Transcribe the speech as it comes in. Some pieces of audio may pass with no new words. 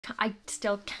I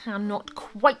still cannot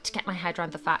quite get my head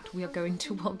around the fact we are going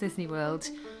to Walt Disney World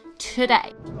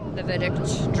today. The verdict.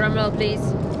 Drum roll, please.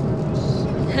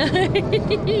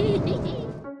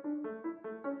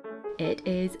 It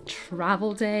is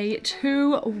travel day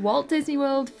to Walt Disney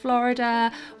World,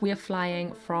 Florida. We are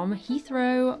flying from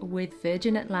Heathrow with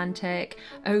Virgin Atlantic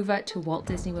over to Walt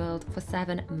Disney World for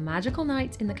 7 magical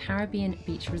nights in the Caribbean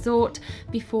beach resort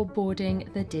before boarding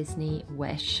the Disney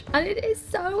Wish. And it is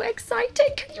so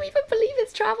exciting. Can you even believe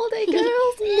it's travel day,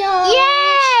 girls? No!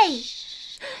 Yay!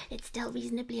 It's still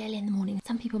reasonably early in the morning.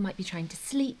 Some people might be trying to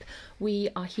sleep. We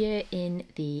are here in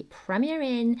the Premier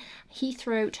Inn,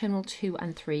 Heathrow Terminal 2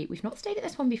 and 3. We've not stayed at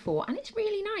this one before and it's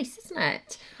really nice, isn't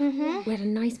it? Mm-hmm. We had a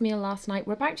nice meal last night.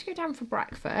 We're about to go down for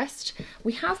breakfast.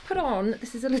 We have put on,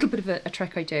 this is a little bit of a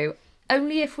trick I do,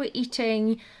 only if we're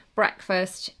eating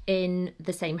breakfast in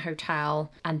the same hotel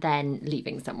and then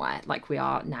leaving somewhere like we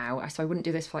are now. So I wouldn't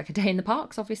do this for like a day in the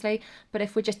parks, obviously, but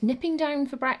if we're just nipping down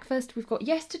for breakfast, we've got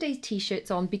yesterday's t-shirts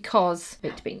on because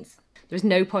baked beans. There's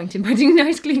no point in putting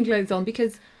nice clean clothes on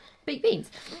because baked beans.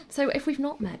 So if we've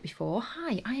not met before,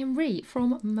 hi, I am Ree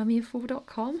from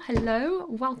mummyof4.com. Hello,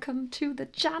 welcome to the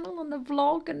channel on the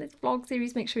vlog and this vlog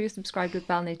series. Make sure you're subscribed with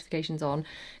bell notifications on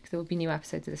because there will be new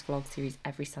episodes of this vlog series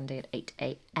every Sunday at 8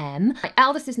 AM. My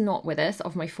eldest is not with us,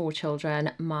 of my 4 children.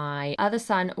 My other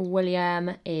son,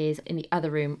 William, is in the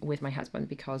other room with my husband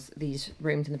because these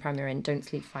rooms in the Premier Inn don't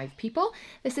sleep 5 people.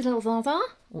 This is little Zaza,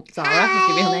 or Zara, let's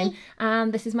give you her name.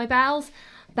 And this is my Bells,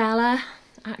 Bella.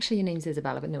 Actually, your name's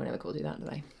Isabella, but no one ever calls you that, do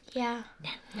they? Yeah.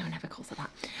 No one ever calls her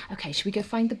that. Okay, should we go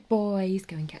find the boys,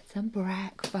 go and get some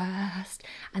breakfast,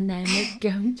 and then we're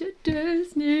going to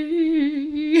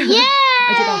Disney? Yay!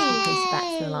 I did ask you to place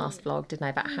bets in the last vlog, didn't I,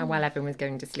 about how well everyone was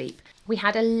going to sleep. We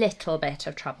had a little bit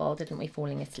of trouble, didn't we,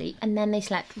 falling asleep, and then they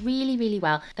slept really, really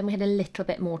well. Then we had a little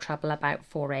bit more trouble about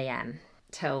 4 AM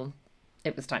till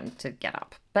it was time to get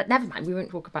up. But never mind, we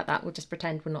won't talk about that. We'll just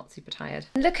pretend we're not super tired.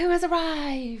 And look who has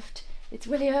arrived. It's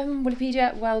William,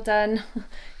 Wikipedia, well done.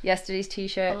 Yesterday's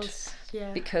t-shirt,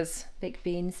 yeah. Because baked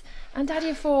beans. And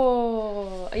Daddy of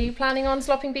 4. Are you planning on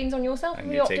slopping beans on yourself? Or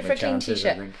you opted for a clean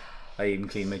t-shirt? I even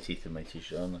clean my teeth with my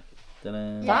t-shirt on.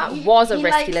 Yeah, that was a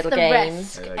risky little game.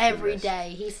 Risk every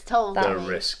day. He's told that the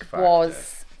risk factor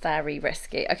was very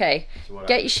risky. Okay, so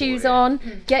get your shoes on,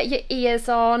 get your ears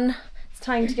on. It's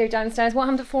time to go downstairs. What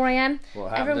happened at 4 AM?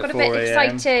 Everyone got a bit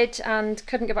excited and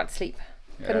couldn't go back to sleep.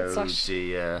 Couldn't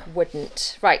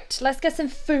wouldn't. Right, let's get some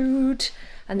food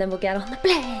and then we'll get on the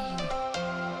plane.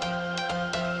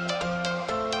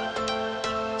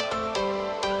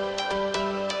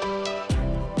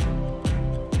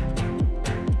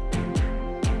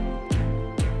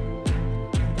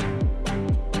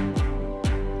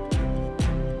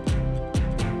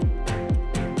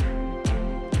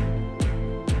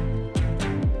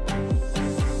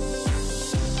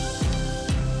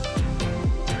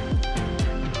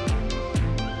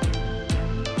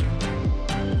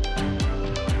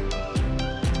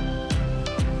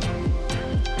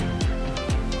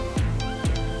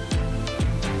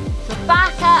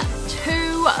 Back up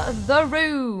to the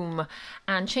room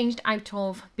and changed out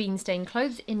of bean stained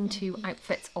clothes into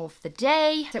outfits of the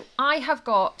day. So I have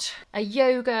got a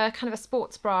yoga, kind of a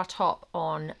sports bra top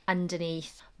on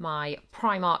underneath my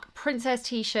Primark princess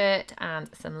t-shirt and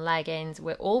some leggings.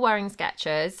 We're all wearing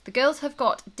Skechers. The girls have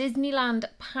got Disneyland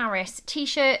Paris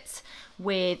t-shirts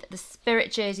with the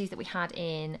Spirit jerseys that we had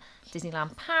in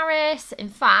Disneyland Paris. In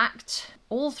fact,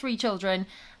 all 3 children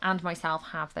and myself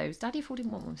have those. Daddy 4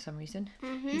 didn't want one for some reason.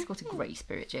 He's got a grey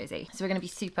Spirit jersey. So we're going to be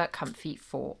super comfy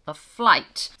for the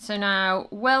flight. So now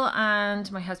Will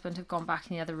and my husband have gone back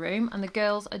in the other room and the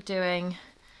girls are doing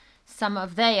some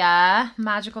of their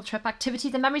magical trip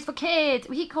activities and memories for kids.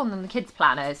 We keep calling them the kids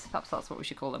planners. Perhaps that's what we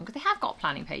should call them because they have got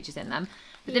planning pages in them.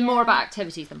 But they're more about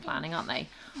activities than planning, aren't they?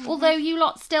 Although you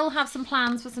lot still have some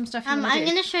plans for some stuff you want to do. I'm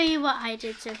going to show you what I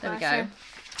did so far. There we go. So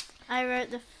I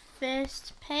wrote the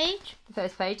first page. The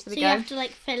first page, there we go. So you have to like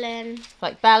fill in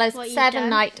like Bella's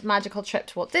 7-night magical trip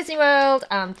to Walt Disney World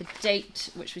and the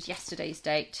date, which was yesterday's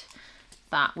date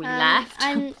that we left.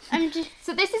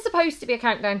 So this is supposed to be a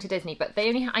countdown to Disney, but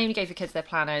I only gave the kids their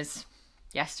planners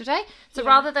yesterday. So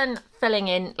rather than filling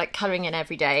in, like colouring in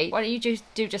every day, why don't you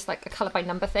do just like a colour by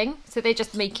number thing? So they're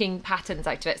just making patterns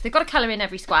out of it. So they've got to colour in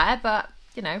every square, but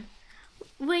you know,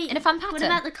 in a fun pattern. What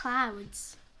about the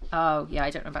clouds? Oh yeah,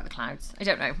 I don't know about the clouds. I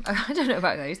don't know. I don't know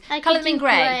about those. Colour them in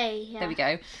grey. Yeah. There we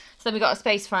go. So then we've got a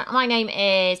space for it. My name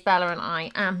is Bella and I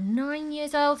am 9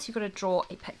 years old. So you've got to draw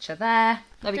a picture there.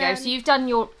 There we go. So you've done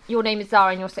your name is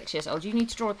Zara and you're 6 years old. You need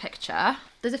to draw a picture.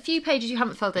 There's a few pages you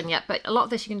haven't filled in yet, but a lot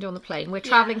of this you can do on the plane. We're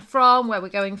travelling from, where we're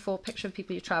going for, picture of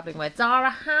people you're travelling with.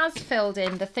 Zara has filled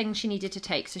in the things she needed to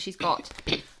take. So she's got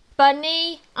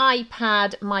bunny,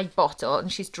 iPad, my bottle,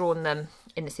 and she's drawn them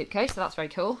in the suitcase, so that's very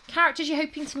cool. Characters you're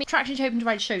hoping to meet, attractions you're hoping to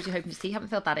ride, shows you're hoping to see. Haven't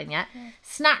filled that in yet.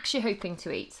 Snacks you're hoping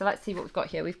to eat. So let's see what we've got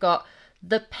here. We've got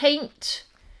the paint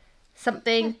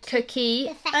something cookie.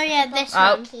 Oh yeah, this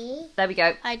one. one. There we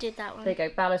go. I did that one. There you go.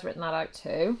 Bella's written that out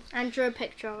too. And drew a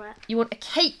picture of it. You want a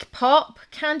cake pop,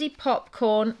 candy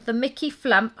popcorn, the Mickey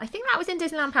Flump. I think that was in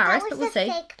Disneyland Paris, but we'll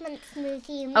see. Figment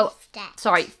smoothie you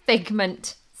sorry,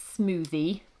 figment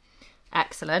smoothie.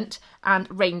 Excellent. And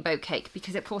rainbow cake,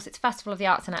 because of course it's Festival of the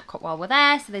Arts in Epcot while we're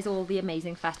there, so there's all the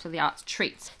amazing Festival of the Arts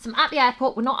treats. So I'm at the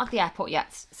airport. We're not at the airport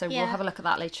yet, so we'll have a look at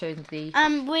that later in the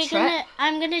trip.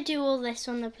 I'm gonna do all this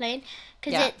on the plane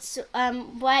because it's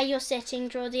where you're sitting.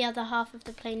 Draw the other half of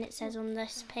the plane. It says on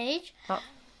this page.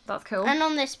 That's cool. And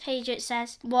on this page it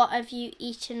says, what have you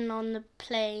eaten on the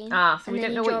plane? So we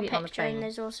don't know what you've eaten on the plane. And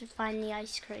there's also find the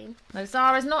ice cream. No,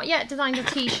 Zara's not yet designed a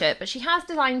t-shirt, but she has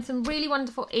designed some really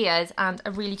wonderful ears and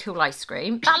a really cool ice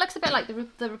cream. That looks a bit like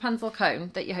the Rapunzel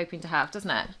cone that you're hoping to have, doesn't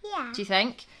it? Yeah. Do you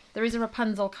think? There is a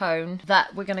Rapunzel cone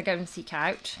that we're going to go and seek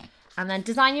out. And then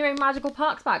design your own magical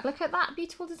parks bag. Look at that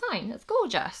beautiful design. It's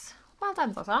gorgeous. Well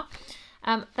done, Zara.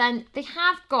 Then they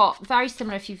have got, very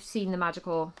similar if you've seen the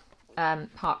magical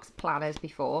parks planners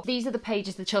before. These are the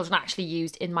pages the children actually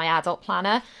used in my adult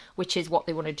planner, which is what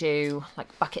they want to do,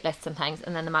 like bucket lists and things,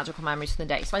 and then the magical memories for the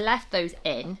day. So I left those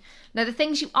in. Now the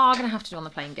things you are going to have to do on the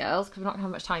plane, girls, because we're not going to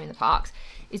have much time in the parks,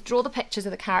 is draw the pictures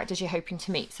of the characters you're hoping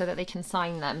to meet so that they can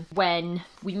sign them when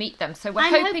we meet them. So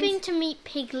I'm hoping to meet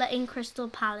Piglet in Crystal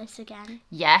Palace again.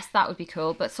 Yes, that would be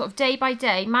cool. But sort of day by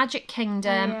day, Magic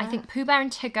Kingdom. I think Pooh Bear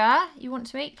and Tigger you want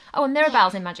to meet. Oh, and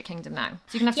Mirabelle's in Magic Kingdom now.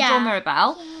 So you're going to have to draw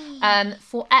Mirabelle.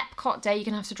 For Epcot Day, you're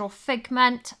going to have to draw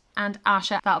Figment and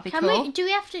Asha. That'll be cool. Do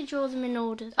we have to draw them in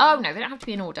order though? Oh no, they don't have to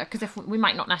be in order, because if we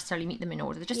might not necessarily meet them in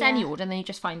order. They're just any order, and then you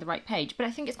just find the right page. But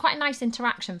I think it's quite a nice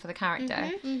interaction for the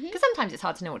character, because sometimes it's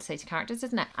hard to know what to say to characters,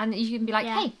 isn't it? And you can be like,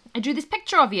 hey, I drew this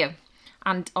picture of you,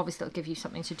 and obviously it'll give you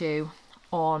something to do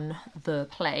on the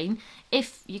plane.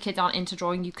 If your kids aren't into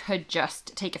drawing, you could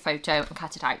just take a photo and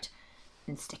cut it out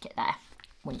and stick it there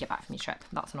when you get back from your trip.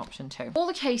 That's an option too. All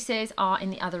the cases are in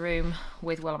the other room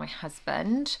with Will and my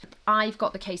husband. I've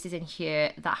got the cases in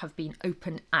here that have been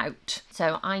opened out,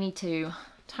 so I need to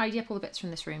tidy up all the bits from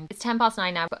this room. It's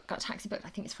 9:10 now, but got a taxi booked. I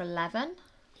think it's for 11.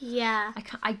 Yeah.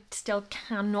 I still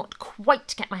cannot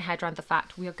quite get my head around the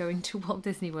fact we are going to Walt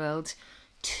Disney World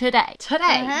today.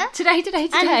 Today.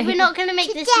 And we're not going to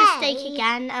make this mistake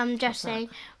again. I'm just saying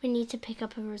we need to pick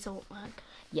up a resort mug.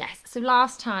 Yes, so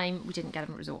last time we didn't get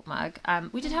a resort mug.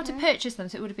 We did have to purchase them,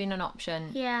 so it would have been an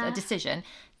option, a decision.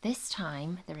 This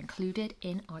time, they're included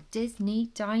in our Disney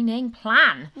dining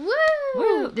plan. Woo!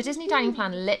 Woo! The Disney dining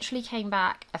plan literally came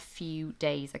back a few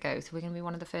days ago, so we're going to be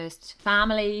one of the first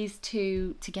families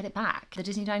to get it back. The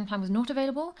Disney dining plan was not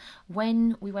available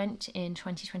when we went in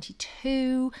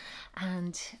 2022,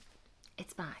 and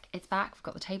it's back. It's back. We've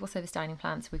got the table service dining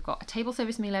plan. So we've got a table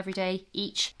service meal every day,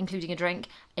 each including a drink,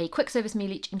 a quick service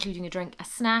meal each including a drink, a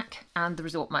snack, and the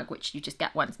resort mug, which you just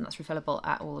get once, and that's refillable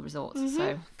at all the resorts.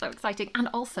 So exciting. And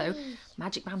also,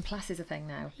 Magic Band Plus is a thing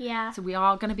now. Yeah. So we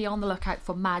are going to be on the lookout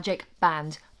for Magic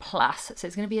Band Plus. So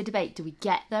it's going to be a debate. Do we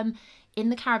get them in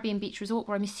the Caribbean Beach Resort,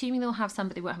 where I'm assuming they'll have some,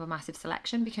 but they won't have a massive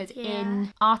selection, because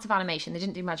in Art of Animation, they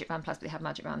didn't do Magic Band Plus, but they had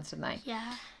Magic Bands, didn't they?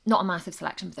 Yeah. Not a massive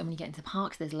selection, but then when you get into the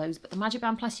parks, there's loads. But the Magic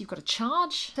Band Plus, you've got to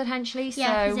charge, potentially.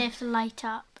 Yeah, because they have to light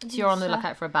up. So you're on the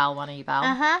lookout for a Belle one, are you,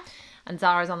 Belle? And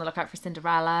Zara's on the lookout for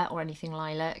Cinderella or anything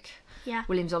lilac. Yeah.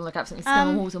 William's on the lookout for something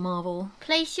Star Wars or Marvel.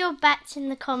 Place your bets in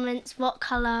the comments what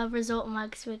colour resort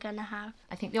mugs we're going to have.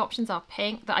 I think the options are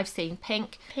pink, that I've seen.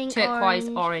 Pink, turquoise,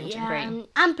 orange and green.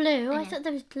 And blue. I thought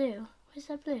there was blue. Was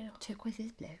there blue? Turquoise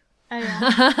is blue. Oh, yeah.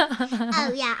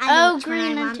 Oh, yeah. I know which green one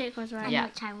I and want. turquoise, right? I know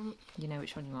which I want. You know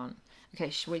which one you want.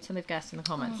 Okay, wait till they've guessed in the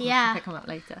comments. Yeah. Pick them up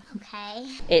later. Okay.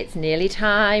 It's nearly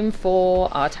time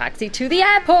for our taxi to the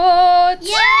airport.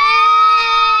 Yay!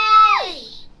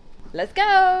 Let's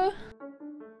go.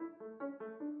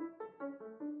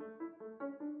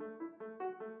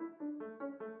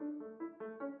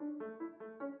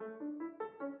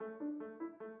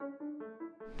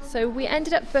 So we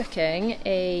ended up booking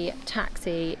a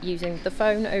taxi using the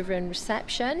phone over in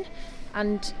reception,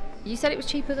 and you said it was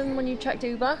cheaper than when you checked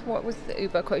Uber. What was the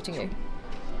Uber quoting you?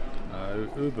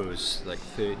 Uber was like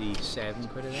 37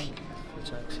 quid, I think.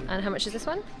 taxi. And how much is this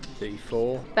one?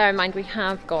 34. Bear in mind we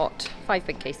have got 5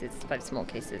 big cases, 5 small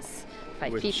cases,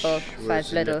 5 Which people, 5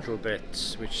 was little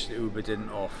bits which Uber didn't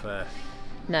offer.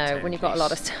 No, when you've got a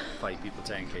lot of stuff. 5 people,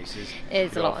 10 cases.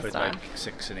 It is a lot of offered stuff. like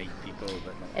 6 and 8 people,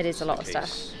 but not It is a lot of the stuff.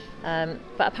 case.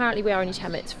 But apparently we are only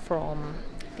 10 minutes from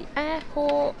the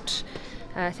airport.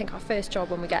 I think our first job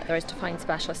when we get there is to find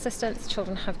special assistants.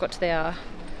 Children have got their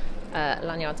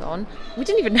lanyards on. We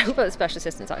didn't even know about the special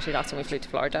assistants actually last time we flew to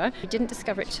Florida. We didn't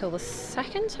discover it till the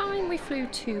second time we flew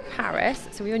to Paris,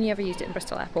 so we only ever used it in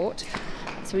Bristol Airport.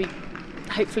 So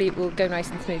hopefully it will go nice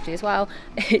and smoothly as well.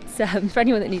 It's for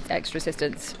anyone that needs extra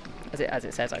assistance, as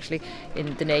it says actually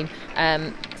in the name,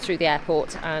 through the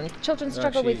airport, and children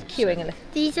struggle with queuing.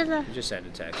 These are the. You just sent a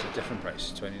text, a different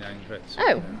price, 29 quid.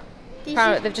 Oh,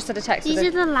 they've just had a text. These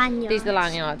are the lanyards. These are the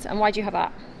lanyards. And why do you have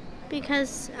that?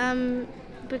 Because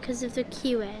of the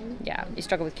queuing. Yeah, you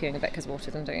struggle with queuing a bit because of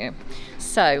autism, don't you?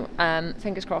 So,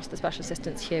 fingers crossed the special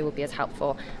assistants here will be as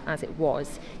helpful as it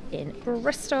was in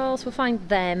Bristol. So we'll find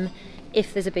them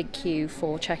if there's a big queue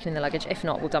for checking in the luggage. If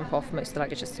not, we'll dump off most of the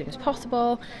luggage as soon as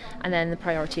possible. And then the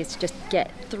priority is to just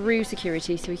get through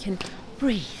security so we can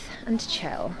breathe and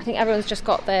chill. I think everyone's just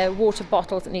got their water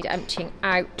bottles that need emptying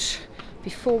out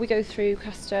before we go through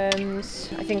customs.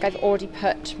 I think I've already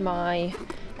put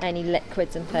any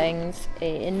liquids and things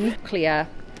in clear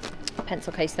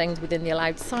pencil case things within the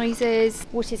allowed sizes.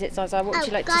 What is it, Zaza? What would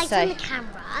you like to say? Guys on the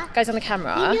camera. Guys on the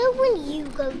camera. You know when you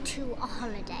go to a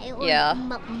holiday, or Yeah.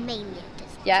 Mainly a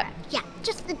Disney Yeah. trip? Yeah,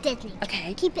 just the Disney trip.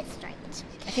 Okay. Keep it straight.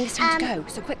 I think it's time to go.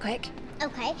 So quick.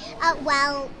 Okay.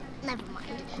 Well, never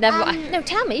mind. Never mind. No,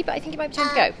 tell me, but I think it might be time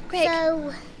to go. Quick.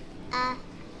 So,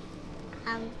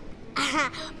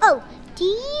 oh, do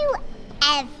you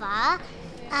ever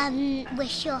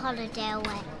wish your holiday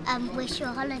away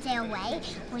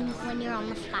when you're on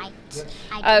the flight?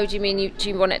 Oh, do you mean do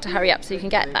you want it to hurry up so you can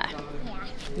get there? Yeah.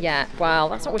 Yeah, well,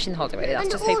 that's not wishing the holiday away, that's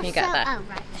And just hoping you get there. Oh,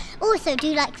 right. Also, do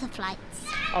you like the flights?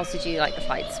 Also, do you like the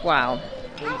flights? Wow.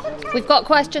 We've got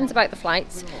questions about the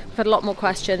flights. We've had a lot more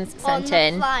questions sent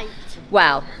in. Flight.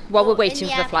 Well, while we're Or waiting in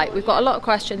for the the flight, airport. we've got a lot of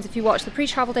questions. If you watch the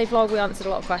pre-travel day vlog, we answered a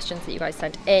lot of questions that you guys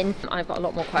sent in. I've got a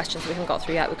lot more questions we haven't got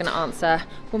through yet. We're going to answer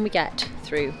when we get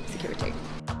through security.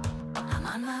 I'm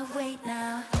on my way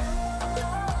now.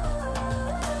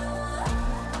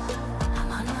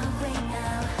 I'm on my way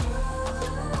now.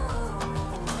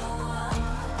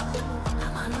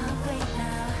 I'm on my way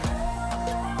now.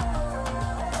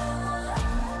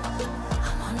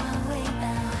 I'm on my way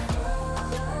now.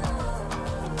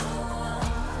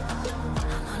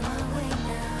 I'm on my way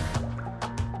now.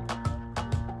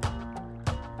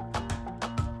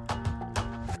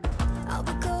 I'll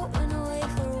be going away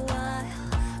for a while.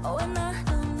 Oh, and I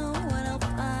don't know what I'll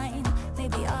find.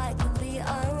 Maybe I can be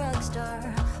a rock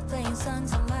star, playing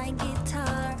songs on my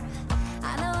guitar.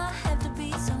 I know I have to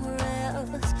be somewhere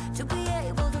else to be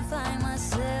able to find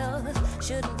myself.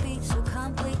 Shouldn't be so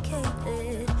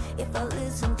complicated. If I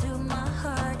listen to my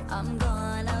heart, I'm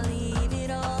gonna leave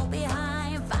it all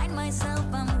behind. Find myself,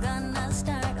 I'm gonna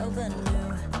start over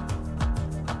new.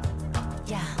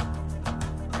 Yeah,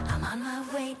 I'm on my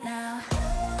way now.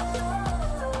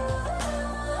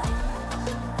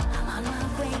 I'm on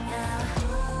my way now.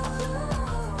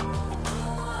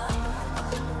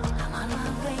 I'm on my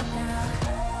way now.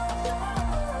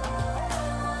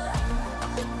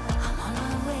 I'm on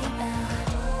my way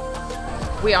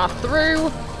now. We are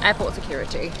through airport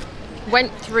security.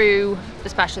 Went through the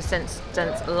special assistance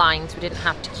lines. We didn't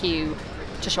have to queue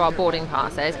to show our boarding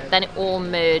passes. Then it all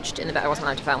merged in the bit I wasn't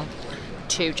allowed to film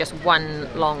to just one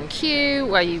long queue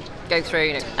where you go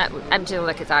through, empty the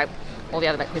liquids out, all the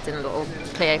other liquids in little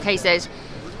clear cases,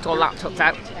 all laptops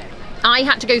out. I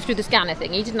had to go through the scanner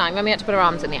thingy, didn't I? Mummy had to put her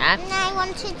arms in the air. And I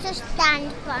wanted to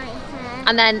stand by her.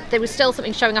 And then there was still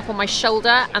something showing up on my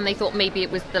shoulder, and they thought maybe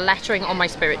it was the lettering on my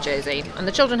Spirit jersey. And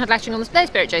the children had lettering on their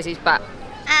Spirit jerseys, but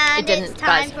And it didn't it's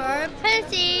time buzz. for a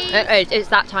Percy. It's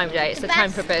that time of day. It's the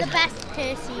time for a The birth. best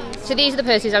Percy's. So these are the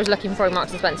Percy's I was looking for in Marks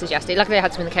and Spencer's yesterday. Luckily I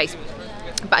had some in the case,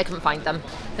 but I couldn't find them.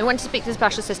 I went to speak to the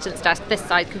special assistants desk this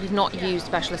side because we've not used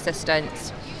special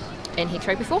assistants in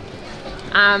Heathrow before.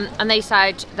 And they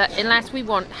said that unless we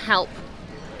want help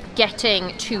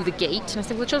getting to the gate, and I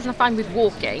said, well, the children are fine with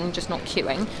walking, just not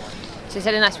queuing. So they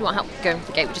said, unless we want help going to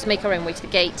the gate, we just make our own way to the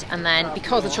gate, and then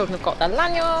because the children have got their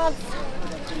lanyards,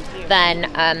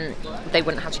 then they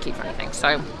wouldn't have to queue for anything.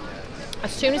 So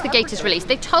as soon as the gate is released,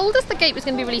 they told us the gate was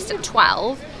going to be released at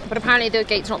 12, but apparently the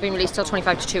gate's not being released till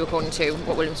 25 to 2 according to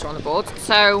what Williams saw on the board.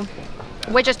 So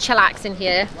we're just chillaxing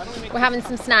here. We're having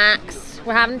some snacks.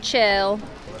 We're having a chill.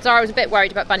 Zara was a bit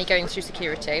worried about Bunny going through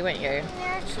security, weren't you?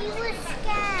 Yeah, she was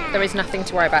scared. There is nothing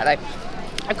to worry about though.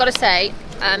 I've got to say,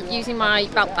 using my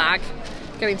belt bag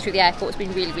going through the airport has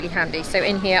been really, really handy. So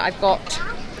in here I've got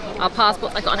our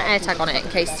passport, I've got an air tag on it in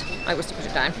case I was to put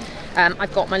it down.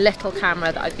 I've got my little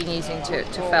camera that I've been using to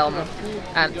film.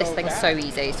 This thing's so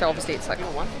easy, so obviously it's like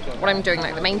what I'm doing,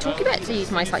 like the main talky bit, to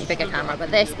use my slightly bigger camera, but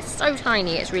this is so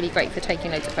tiny, it's really great for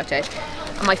taking loads of footage.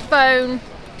 And my phone,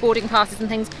 boarding passes and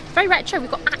things, very retro. We've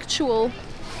got actual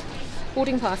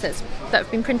boarding passes that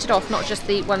have been printed off, not just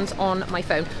the ones on my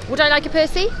phone. Would I like a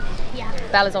Percy? Yeah.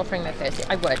 Bella's offering me a Percy.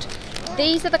 I would.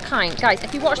 These are the kind, guys,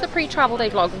 if you watch the pre-travel day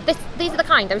vlog, these are the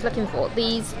kind I was looking for.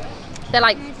 They're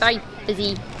like very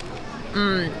busy,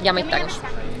 yummy things.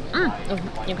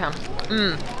 Oh, you can.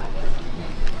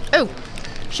 Oh,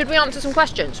 should we answer some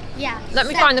questions? Yeah. Let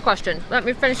me find the question. Let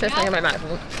me finish this thing in my mouth.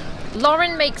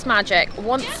 Lauren Makes Magic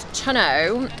wants to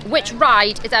know, which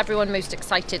ride is everyone most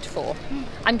excited for?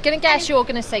 I'm going to guess you're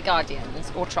going to say Guardians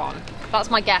or Tron. That's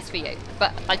my guess for you,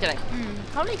 but I don't know.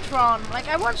 Probably Tron. Like,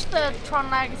 I watched the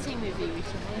Tron Legacy movie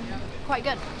recently. Quite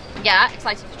good. Yeah,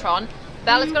 excited for Tron.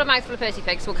 Bella's got a mouthful of Percy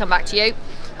Pigs, so we'll come back to you.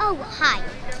 Oh, hi.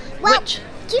 Well, Which?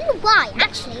 do you know why?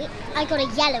 Actually, I got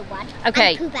a yellow one.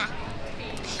 Okay. And Pooh Bear.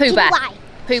 Pooh Do you Bear. know why?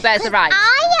 Pooh Bear's the 'Cause ride.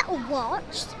 I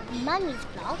watched Mummy's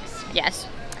vlogs Yes.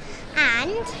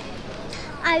 and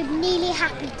I nearly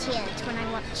happy teared when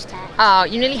I watched it. Oh,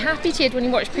 you're nearly happy teared when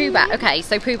you watched Pooh Bear. Okay,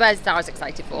 so Pooh Bear's that I was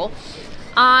excited for.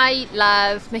 I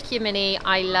love Mickey and Minnie.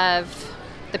 I love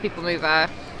the People Mover.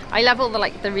 I love all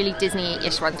the really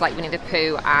Disney-ish ones like Winnie the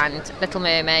Pooh and Little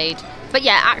Mermaid. But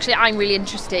yeah, actually I'm really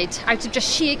interested out of just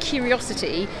sheer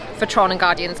curiosity for Tron and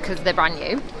Guardians because they're brand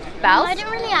new. Bells? I don't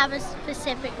really have a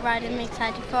specific ride I'm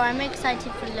excited for. I'm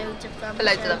excited for loads of them. For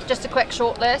loads of them. Just a quick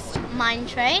short list. Mine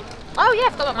Train, Oh yeah,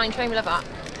 I've got that Mine Train, we love that.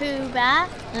 Pooh Bear,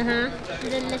 Mm-hmm.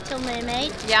 The Little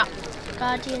Mermaid, Yeah.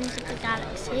 Guardians of the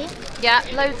Galaxy, Yeah,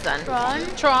 loads then. Tron,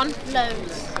 Tron.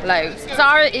 loads.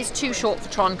 Zara is too short for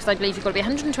Tron because I believe you've got to be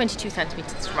 122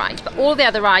 centimetres to ride. But all the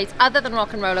other rides, other than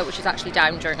Rock and Roller, which is actually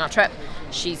down during our trip,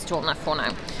 she's tall enough for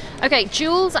now. Okay,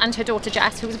 Jules and her daughter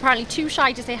Jess, who was apparently too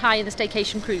shy to say hi in the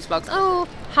Staycation Cruise vlogs. Oh,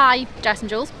 hi, Jess and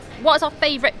Jules. What is our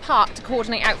favourite park to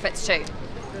coordinate outfits to?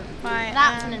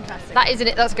 That's an interesting. That isn't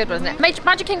it? That's a good one, isn't it?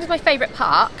 Magic Kingdom's my favourite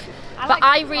park, but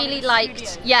I really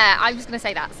liked. Yeah, I was going to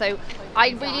say that. So I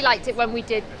really liked it when we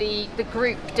did the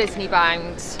group Disney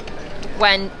Bounds,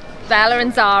 when Bella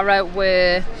and Zara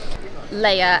were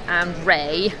Leia and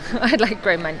Ray. I had like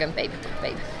grown man going, babe.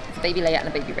 It's a baby Leia and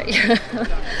a baby Ray.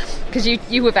 Because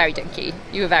you were very dinky.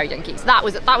 You were very dinky. So that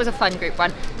was a fun group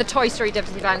one. The Toy Story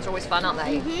Disney Bounds are always fun, aren't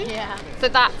they? Yeah. So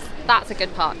that's a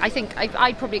good park. I think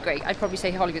I'd probably agree. I'd probably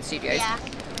say Hollywood Studios. Yeah.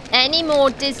 Any more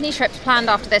Disney trips planned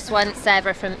after this one?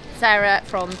 Sarah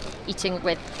from Eating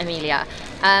with Amelia.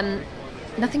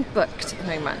 Nothing booked at the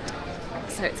moment.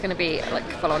 So it's going to be like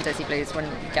full on Disney blues when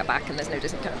we get back and there's no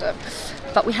Disney calendar.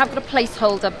 But we have got a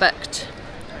placeholder booked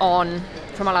on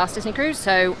from our last Disney cruise,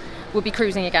 so we'll be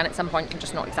cruising again at some point. I'm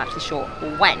just not exactly sure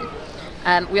when.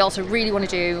 We also really want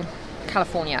to do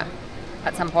California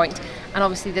at some point, and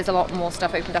obviously there's a lot more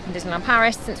stuff opened up in Disneyland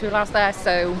Paris since we were last there,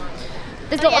 so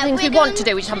there's a lot of things we want to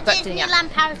do, we just haven't booked it yet. Disneyland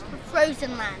Paris for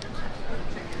Frozen Land.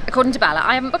 According to Bella,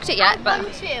 I haven't booked it yet, but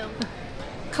One too.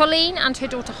 Colleen and her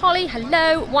daughter Holly,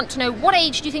 hello, want to know what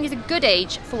age do you think is a good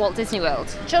age for Walt Disney World?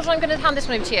 Children, I'm going to hand this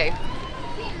one over to you.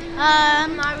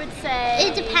 I would say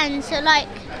It depends. So like,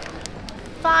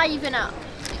 5 and up.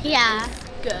 yeah.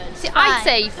 Good. See, I'd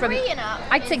say from 3 and up.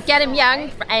 I'd say get them young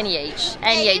for any age.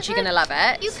 Any Yeah, age you're going to love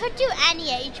it. You could do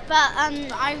any age, but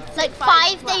I'd say like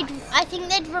 5 5, plus. I think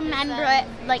they'd remember it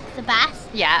like the best,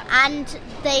 Yeah. and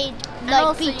they'd like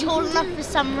also be you tall can enough do- for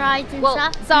some rides and Well,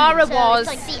 stuff. Zara so was-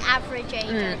 it's like the average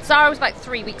age. Zara was about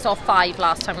 3 weeks off 5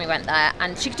 last time we went there,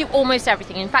 and she could do almost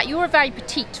everything. In fact, you were a very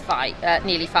petite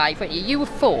nearly 5, weren't you? You were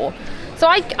 4. So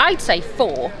I'd say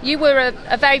 4. You were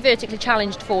a very vertically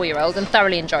challenged 4-year-old and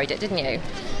thoroughly enjoyed it, didn't you?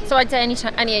 So I'd say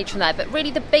any age from there. But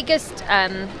really the biggest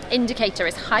indicator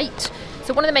is height.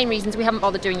 So one of the main reasons we haven't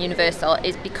bothered doing Universal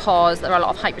is because there are a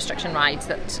lot of height restriction rides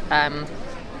that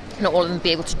not all of them will be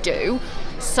able to do.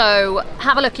 So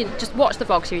have a look just watch the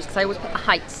vlog series, because I always put the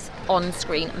heights on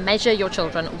screen. Measure your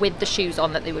children with the shoes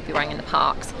on that they would be wearing in the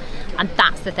parks. And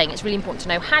that's the thing. It's really important to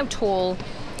know how tall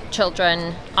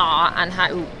children are and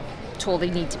how tall they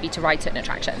need to be to ride certain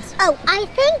attractions. Oh, I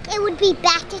think it would be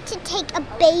better to take a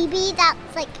baby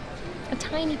that's like, A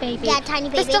tiny baby. yeah, tiny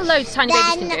baby. There's still loads of tiny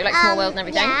babies you Then, can do, like Small World and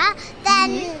everything. Yeah,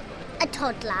 then a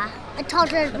toddler. A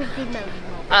toddler would be more.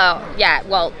 Oh, yeah,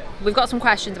 well, we've got some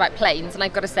questions about planes, and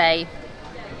I've got to say,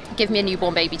 give me a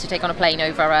newborn baby to take on a plane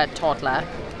over a toddler.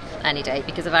 any day,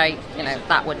 because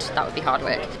that would be hard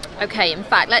work. Okay, in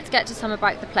fact, let's get to some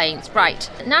about the planes. Right,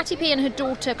 Natty P and her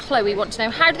daughter Chloe want to know,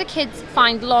 how do the kids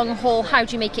find long haul? How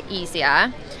do you make it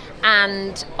easier?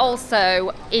 And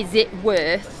also, is it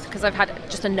worth, because I've had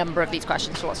just a number of these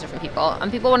questions from lots of different people,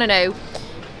 and people want to know,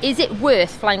 is it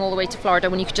worth flying all the way to Florida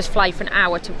when you could just fly for an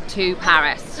hour to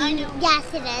Paris?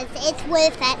 Yes, it is. It's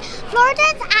worth it.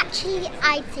 Florida's actually,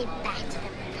 I'd say, better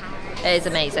than Paris. It is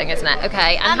amazing, isn't it?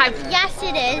 Okay, and how... Yes,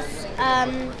 it is.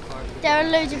 There are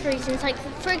loads of reasons. Like,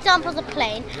 for example, the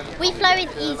plane. We fly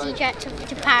with EasyJet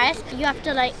to Paris. You have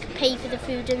to like pay for the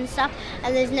food and stuff,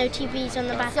 and there's no TVs on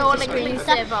the back of the screen and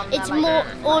stuff. It's more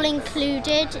all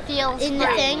included in the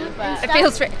thing. It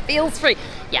feels free.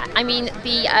 Yeah, I mean,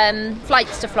 the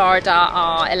flights to Florida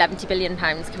are £11 billion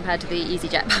compared to the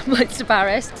EasyJet flights to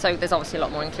Paris, so there's obviously a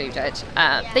lot more included.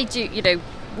 They do,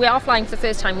 we are flying for the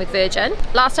first time with Virgin.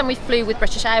 Last time we flew with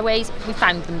British Airways, we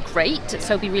found them great,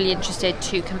 so I'd be really interested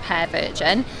to compare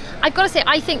Virgin. I've got to say,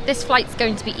 I think this flight's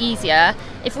going to be easier.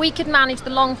 If we could manage the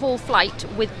long haul flight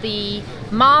with the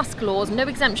mask laws, no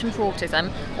exemption for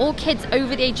autism, all kids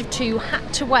over the age of 2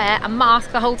 had to wear a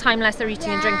mask the whole time unless they're eating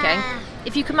and drinking.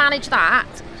 If you can manage that,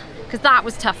 because that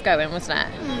was tough going, wasn't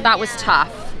it? That was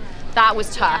tough. That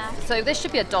was tough. So this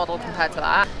should be a doddle compared to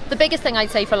that. The biggest thing I'd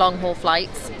say for long haul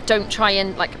flights, don't try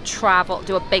and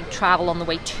do a big travel on the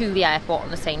way to the airport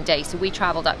on the same day. So we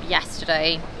travelled up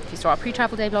yesterday, if you saw our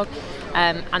pre-travel day vlog,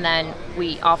 and then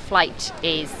our flight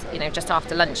is, just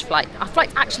after lunch flight. Our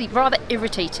flight's actually rather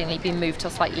irritatingly been moved till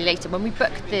slightly later. When we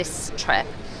booked this trip,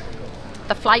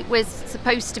 the flight was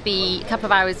supposed to be a couple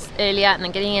of hours earlier and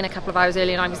then getting in a couple of hours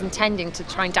earlier, and I was intending to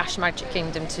try and dash Magic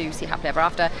Kingdom to see Happily Ever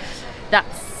After.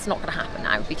 That's not going to happen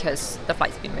now because the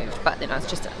flight's been moved, but it's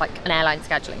just like an airline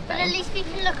scheduling thing. But at least we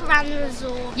can look around the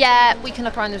resort. Yeah, we can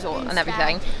look around the resort and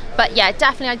everything. But yeah,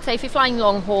 definitely I'd say if you're flying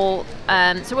long haul,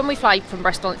 so when we fly from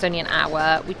Bristol it's only an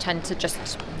hour, we tend to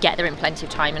just get there in plenty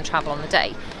of time and travel on the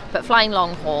day. But flying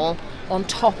long haul on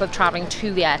top of travelling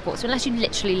to the airport, so unless you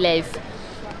literally live,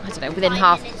 I don't know, within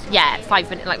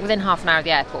within half an hour of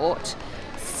the airport,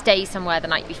 stay somewhere the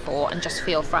night before and just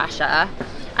feel fresher.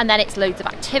 And then it's loads of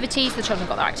activities. The children have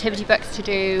got their activity books to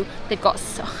do. They've got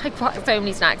so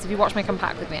many snacks. If you watch my Come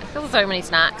Pack With Me, I've got so many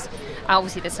snacks.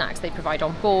 Obviously the snacks they provide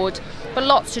on board, but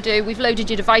lots to do. We've loaded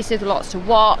your devices, lots to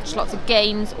watch, lots of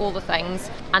games, all the things.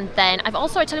 And then I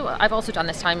tell you what I've also done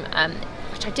this time,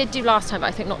 which I did do last time, but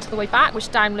I think not to the way back, which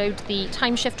download the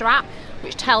Time Shifter app,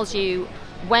 which tells you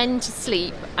when to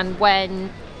sleep and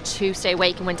when to stay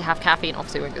awake and when to have caffeine.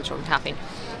 Obviously we won't give the children caffeine.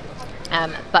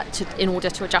 In order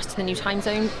to adjust to the new time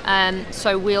zone.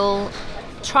 So we'll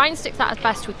try and stick to that as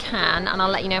best we can, and I'll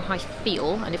let you know how I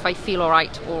feel and if I feel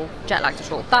alright or jet lagged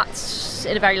at all. That's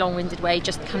in a very long-winded way,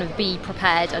 just kind of be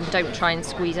prepared and don't try and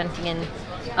squeeze anything in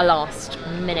a last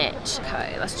minute.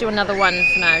 Okay, let's do another one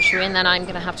for now, shall we? And then I'm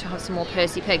going to have some more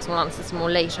Percy Pigs, and we'll answer some more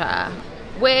later.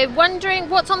 We're wondering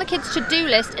what's on the kids' to-do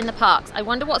list in the parks. I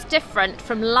wonder what's different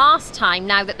from last time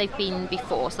now that they've been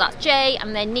before. So that's Jay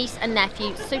and their niece and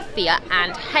nephew, Sophia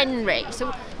and Henry.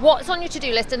 So what's on your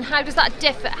to-do list and how does that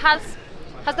differ? Has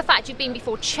the fact you've been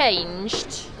before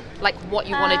changed, like what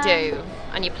you want to do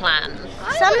and your plans?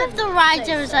 Some of the rides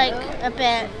are like a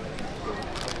bit,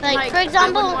 like for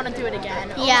example, I wouldn't want to do it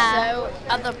again. Yeah. Also,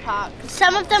 other parks.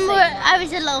 Some of them were, I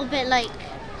was a little bit like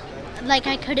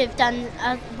I could have done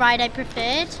a ride I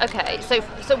preferred. Okay, so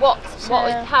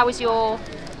how is your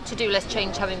to-do list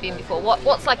change having been before?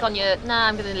 What's like on your,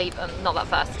 I'm going to leave, not that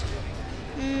fast?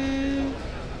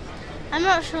 I'm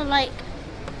not sure,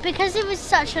 because it was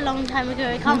such a long time ago,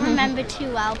 I can't remember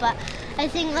too well, but I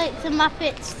think the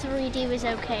Muppets 3D was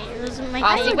okay. It wasn't my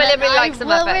favourite. William really likes the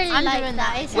Muppets. Really like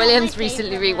that. William's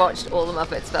recently rewatched all the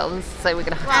Muppets films, so we're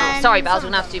going to have to... Sorry, Bells,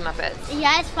 we're going to have to do Muppets.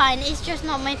 Yeah, it's fine. It's just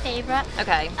not my favourite.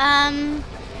 Okay.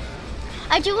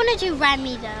 I do want to do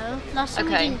Remy, though. Last time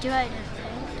we didn't do it, I don't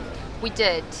think. We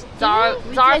did.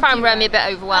 Zara found Remy a bit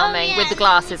overwhelming with the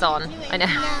glasses on. I know.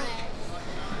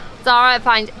 Zara,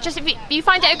 if you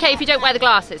find it okay if you don't wear the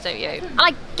glasses, don't you? And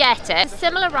I get it. It's a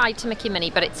similar ride to Mickey and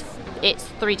Minnie, but it's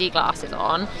 3D glasses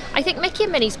on. I think Mickey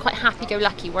and Minnie's quite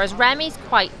happy-go-lucky, whereas Remy's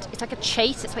it's like a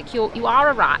chase. It's like you are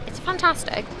a rat. It's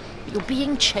fantastic. But you're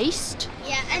being chased.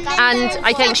 Yeah, and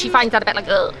I think she finds that a bit like,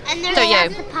 ugh. And there's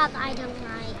the part that I don't like.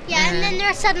 Yeah, and then there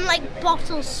are sudden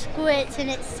bottle squirts and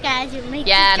it scares you.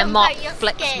 And a mop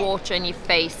flicks water in your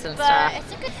face and stuff.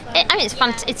 It's a good fun. It's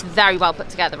fun. It's very well put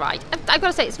together ride. I've got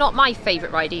to say, it's not my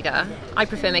favourite ride either. I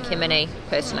prefer Mickey and Minnie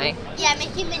personally. Yeah,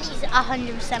 Mickey and Minnie's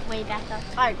 100% way better.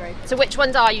 I agree. So which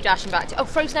ones are you dashing back to? Oh,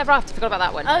 Frozen Ever After. Forgot about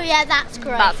that one. Oh yeah, that's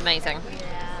great. That's amazing.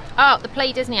 Oh, the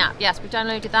Play Disney app. Yes, we've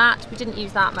downloaded that. We didn't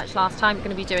use that much last time. We're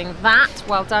going to be doing that.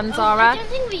 Well done, Zara. I don't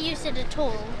think we used it at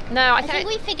all. No, I think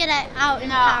we figured it out in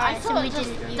Paris and we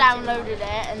didn't use downloaded it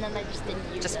and then I just didn't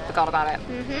use it. just forgot about it.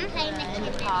 In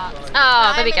the park.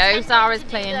 Oh, there we go. Zara's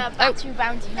playing. The Oh, Battery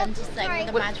Bounty Hunter thing,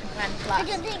 the Magic Band Plus.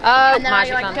 oh, And then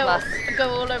Magic I Land go, Plus. go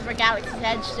all over Galaxy's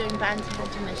Edge doing Bounty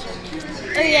Hunter missions.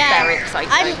 Oh yeah. Very exciting.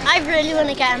 I really want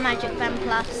to get a Magic Band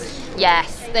Plus.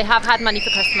 Yes, they have had money for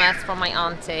Christmas from my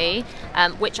auntie,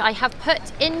 which I have put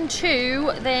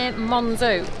into their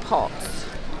Monzo pots.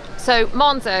 So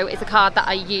Monzo is a card that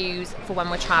I use for when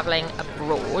we're travelling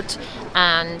abroad,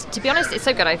 and to be honest, it's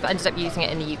so good I've ended up using it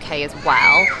in the UK as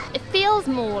well. It feels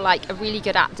more like a really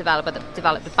good app developer that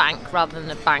developed a bank rather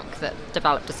than a bank that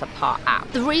developed a subpar app.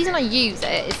 The reason I use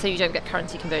it is so you don't get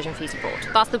currency conversion fees abroad.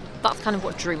 That's kind of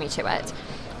what drew me to it.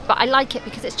 But I like it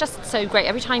because it's just so great.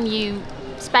 Every time you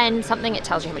spend something, it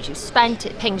tells you how much you spent,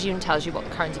 it pings you and tells you what the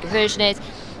currency conversion is,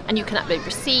 and you can upload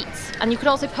receipts, and you can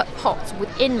also put pots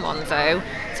within Monzo.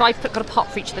 So I've got a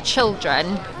pot for each of the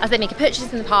children. As they make a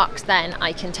purchase in the parks, then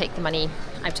I can take the money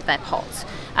out of their pots.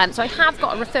 So I have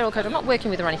got a referral code. I'm not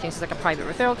working with or anything, so it's like a private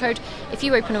referral code. If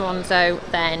you open a Monzo,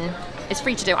 then it's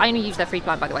free to do. I only use their free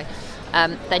plan, by the way.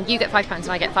 Then you get £5 and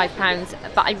I get £5.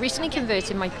 But I recently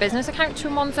converted my business account to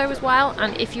a Monzo as well,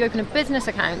 and if you open a business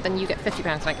account, then you get £50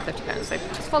 and I get £50. So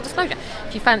just full disclosure,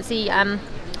 if you fancy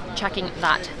checking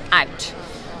that out.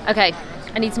 Okay,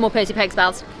 I need some more Percy Pigs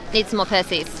bells. Need some more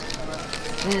Percy's.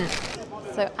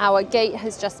 So our gate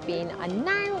has just been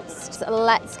announced. So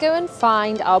let's go and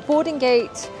find our boarding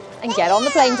gate and get on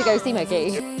the plane to go see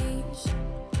Mickey.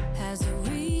 Has a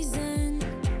reason,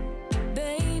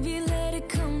 baby, let it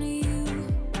come to you.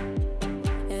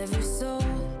 Every soul,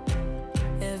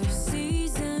 every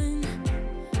season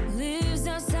lives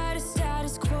outside of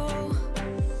status quo.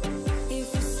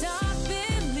 If we stop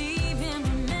believing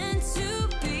we're meant to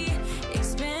be,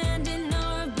 expanding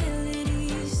our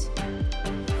abilities.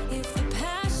 If the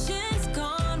passion's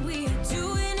gone, we are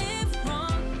doing it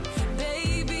wrong.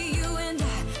 Baby, you and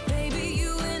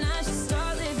I should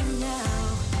start living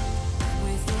now.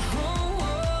 With the whole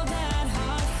world at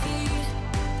our feet,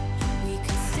 we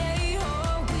could stay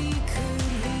or we could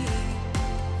leave.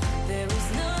 There is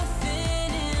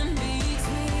nothing in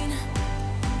between.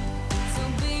 So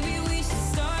baby, we should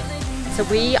start living now. So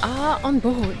we are on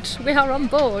board. We are on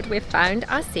board. We've found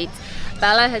our seats.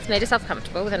 Bella has made herself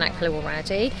comfortable with a neck pillow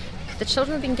already. The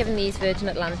children have been given these Virgin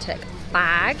Atlantic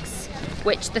bags,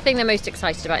 which the thing they're most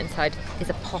excited about inside is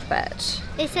a poppet.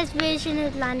 It says Virgin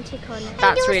Atlantic on it.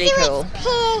 That's really cool.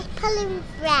 Purple and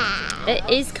red. It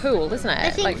is cool, isn't it?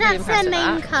 I think really that's impressed their with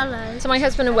main that. colours. So my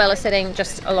husband and Will are sitting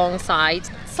just alongside.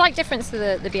 Slight difference to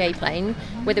the BA plane,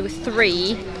 where there were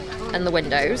 3 in the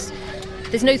windows.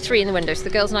 There's no 3 in the windows, so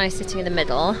the girls and I are sitting in the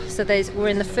middle. So we're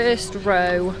in the first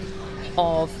row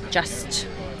of just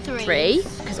 3,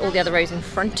 because all the other rows in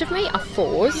front of me are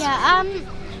 4s. Yeah,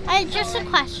 just a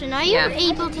question. Are you Yeah.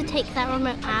 able to take that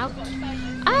remote out?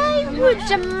 I would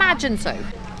imagine so.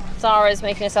 Zara's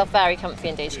making herself very comfy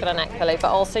indeed. She's got a neck pillow,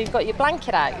 but also you've got your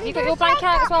blanket out. Have you got your blanket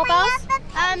out as well, Bells?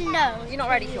 No. You're not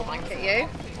ready for your blanket, you?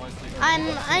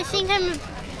 I think I'm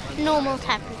normal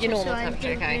temperature. Your normal so temperature,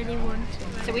 I don't okay. really want to.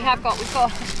 So we've got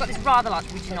this rather large.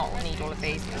 We do not need all of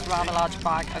these. This rather large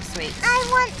bag of sweets I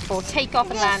want for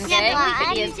takeoff and landing. Yeah, but for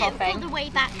I ears need it for popping. the way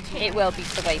back too. It will be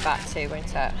for the way back too,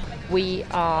 won't it? We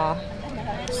are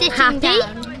Sitting happy,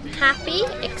 down.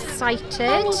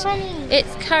 excited.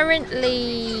 It's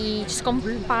currently just gone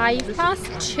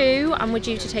 2:05, and we're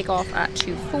due to take off at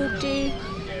 2:40.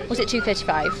 Was it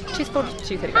 2:35? 2:40,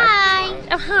 2:35. Hi.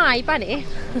 Oh hi, Bunny.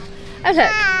 Oh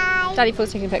look, Daddy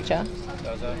Paul's taking a picture.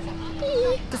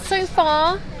 So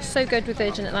far, so good with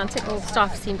Virgin Atlantic. All the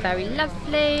staff seem very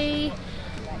lovely.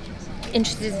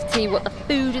 Interested to see what the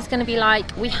food is going to be like.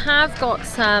 We have got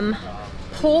some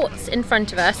ports in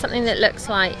front of us, something that looks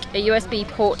like a USB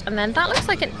port, and then that looks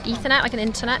like an Ethernet, like an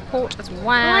internet port as Oh,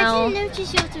 well. I didn't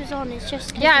notice yours was on. It's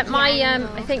just 'cause Yeah, of the my angle.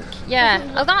 I think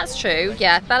oh that's true.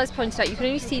 Yeah, Bella's pointed out you can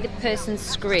only see the person's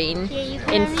screen Yeah, you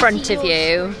can in only front see of yours.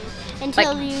 you.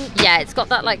 Until Like, yeah, it's got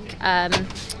that like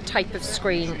type of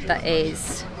screen that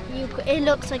is. it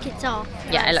looks like it's off.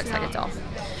 Yeah, it looks like it's off.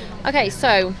 Okay,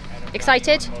 so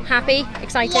excited, happy,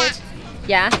 excited.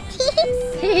 Yeah.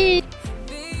 Baby,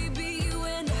 you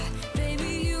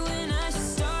and I should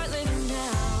start living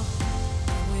now.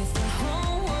 With the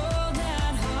whole world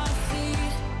at our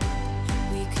feet,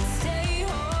 we could stay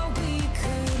or we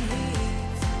could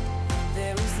leave.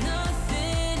 There is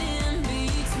nothing in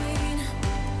between.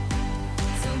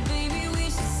 So baby, we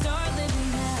should start living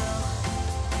now.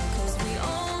 'Cause we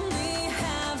only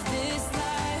have this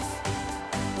life.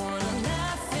 Wanna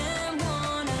laugh and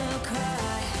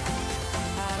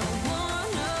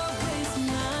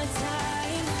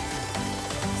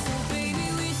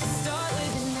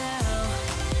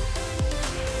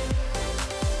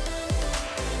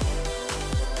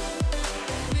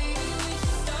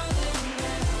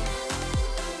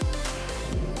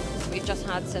just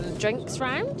had some drinks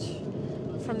round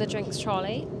from the drinks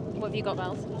trolley. What have you got,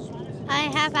 Bells? I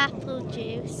have apple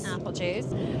juice. Apple juice.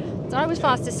 Zara was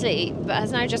fast asleep, but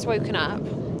has now just woken up.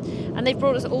 And they've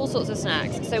brought us all sorts of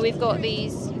snacks. So we've got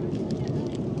these...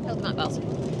 Hold them up, Bells.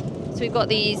 So we've got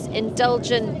ththese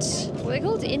indulgent... What are they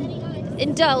called?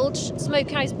 Indulge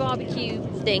smokehouse barbecue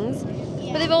things.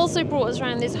 But they've also brought us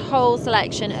around this whole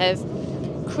selection of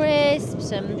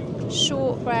crisps and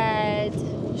shortbreads,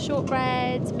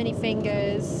 mini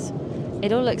fingers.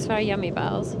 It all looks very yummy,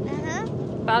 Bells.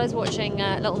 Bella's watching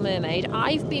Little Mermaid.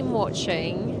 I've been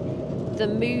watching the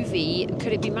movie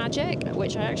Could It Be Magic,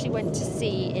 which I actually went to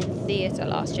see in theatre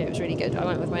last year. It was really good. I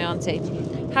went with my auntie.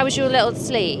 How was your little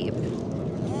sleep?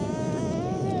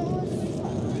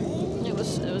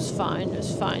 It was fine. It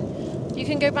was fine. You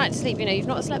can go back to sleep. You know, you've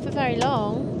not slept for very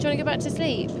long. Do you want to go back to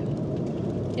sleep?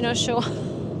 You're not sure?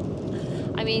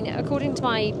 I mean, according to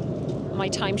my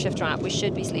time shifter app, we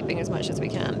should be sleeping as much as we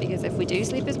can, because if we do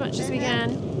sleep as much as we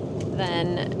can,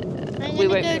 then we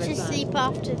won't go to sleep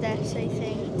after this, I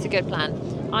think. It's a good plan.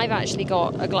 I've actually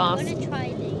got a glass. I'm going to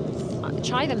try these.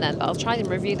 Try them then, I'll try them,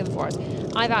 review them for us.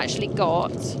 I've actually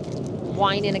got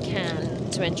wine in a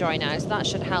can to enjoy now, so that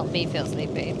should help me feel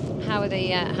sleepy. How are they?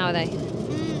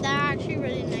 They're actually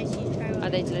really nice. You try one.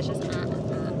 Are they delicious? I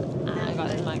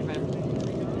got it in the microphone.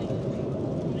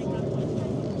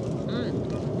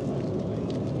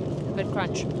 Good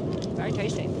crunch. Very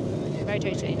tasty. Very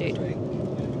tasty indeed.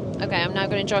 Okay, I'm now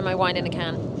going to enjoy my wine in a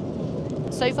can.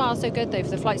 So far, so good though for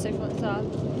the flight so far. So,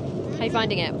 how are you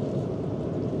finding it?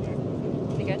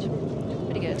 Pretty good.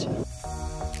 Pretty good.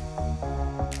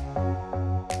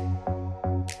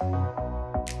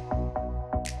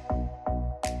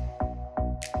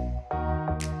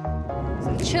 So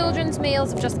the children's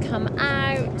meals have just come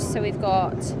out. So we've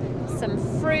got some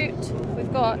fruit.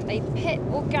 We've got a Pit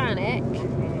Organic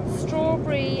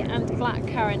strawberry and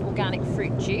blackcurrant organic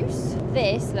fruit juice.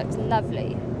 This looks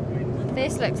lovely.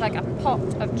 This looks like a pot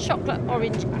of chocolate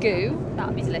orange goo. That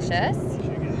would be delicious.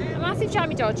 A massive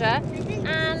jammy dodger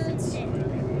and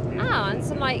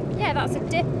some that's a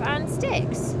dip and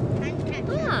sticks.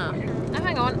 Oh,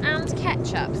 hang on, and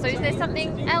ketchup. So is there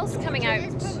something else coming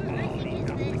out?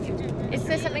 Is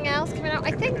there something else coming out?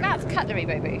 I think that's cutlery,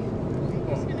 baby.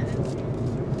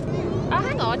 Oh,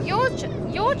 hang on, your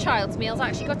child's meal's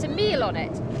actually got a meal on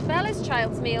it. Bella's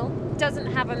child's meal doesn't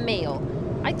have a meal.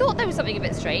 I thought there was something a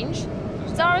bit strange.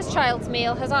 Zara's child's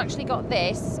meal has actually got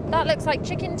this. That looks like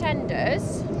chicken tenders.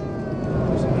 Is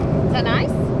that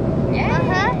nice?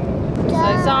 Yeah.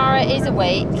 So Zara is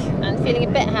awake and feeling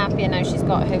a bit happier now she's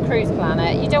got her cruise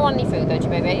planner. You don't want any food, don't you,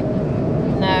 baby?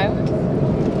 No.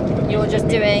 You're just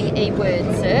doing a word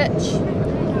search.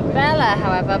 Bella,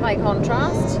 however, by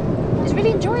contrast, is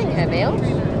really enjoying her meal.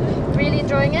 Really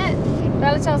enjoying it.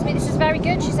 Bella tells me this is very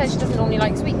good. She says she doesn't normally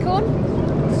like sweet corn.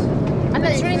 And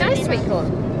that's really nice sweet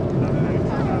corn.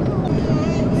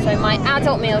 So my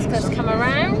adult meals just come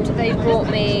around. They've brought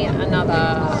me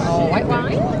another white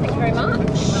wine. Thank you very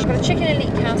much. I've got a chicken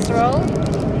elite casserole,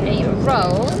 a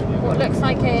roll, what looks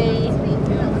like a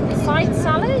side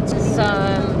salad,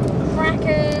 some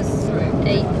crackers,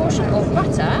 a portion of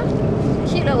butter,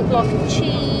 cute little block of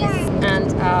cheese,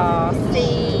 and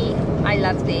see, I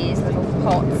love these little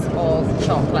pots of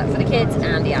chocolate for the kids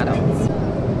and the adults.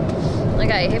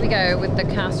 Okay, here we go with the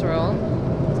casserole.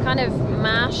 It's kind of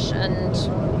mash and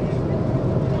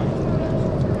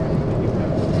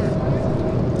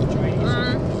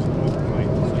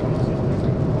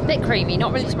a bit creamy,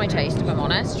 not really to my taste if I'm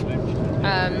honest.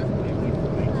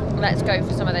 Let's go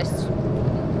for some of this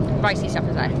spicy stuff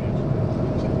instead.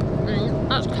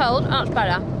 That's cold, that's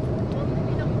better.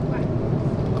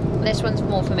 This one's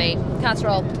more for me.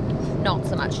 Casserole, not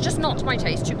so much. Just not to my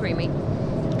taste, too creamy.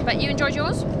 But you enjoyed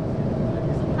yours?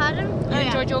 Pardon? You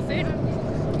enjoyed your food?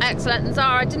 Excellent. And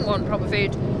Zara didn't want proper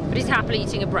food, but he's happily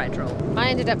eating a bread roll. I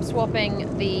ended up swapping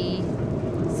the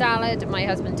salad my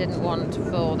husband didn't want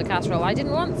for the casserole I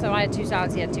didn't want, so I had 2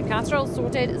 salads, he had 2 casseroles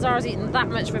sorted. Zara's eaten that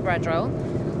much of a bread roll.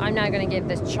 I'm now going to give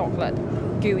this chocolate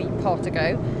gooey pot a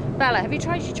go. Bella, have you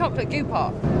tried your chocolate goo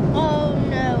pot? Oh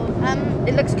no.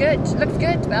 It looks good. It looks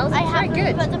good, Bells. It's very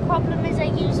good. But the problem is I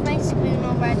used my spoon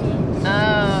already.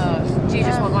 Oh, do you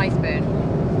just want my spoon?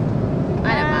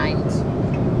 I don't mind.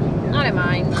 I don't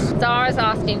mind. Zara's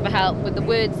asking for help with the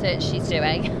word search she's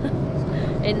doing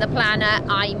in the planner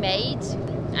I made,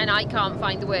 and I can't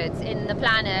find the words. In the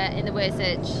planner, in the word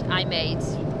search I made.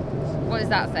 What does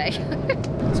that say?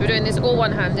 So we're doing this all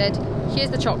one-handed. Here's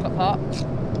the chocolate pot.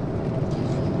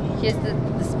 Here's the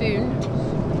spoon.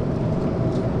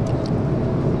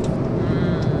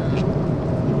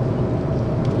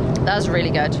 That's really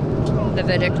good. The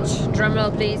verdict. Drum roll,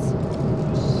 please.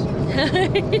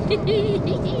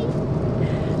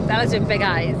 Bella's doing big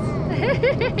eyes.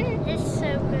 It's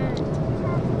so good.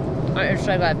 It is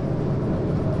so good.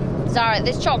 Zara,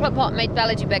 this chocolate pot made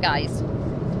Bella do big eyes.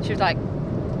 She was like,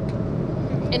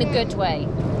 in a good way.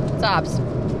 Zabs.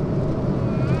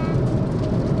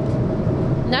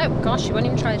 No, gosh, you won't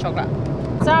even try the chocolate.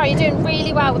 Zara, you're doing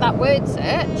really well with that word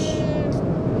search.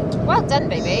 Well done,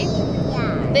 baby.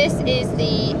 Yeah. This is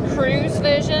the cruise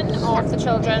version of the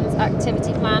children's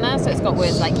activity planner. So it's got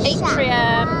words like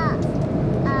atrium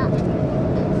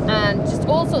and just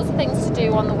all sorts of things to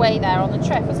do on the way there on the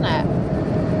trip, wasn't it?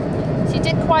 So you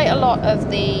did quite a lot of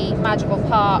the magical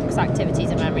parks activities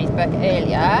and memories book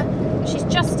earlier. She's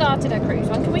just started her cruise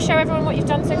one. Can we show everyone what you've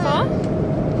done so far?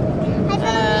 I've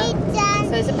only done. So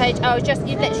there's a page. Oh,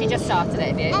 you've literally just started it,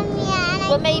 have you? Yeah, and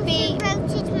Well, I maybe.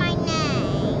 wrote it my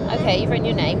name. Okay, you've written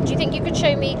your name. Do you think you could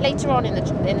show me later on in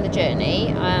the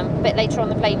journey, a bit later on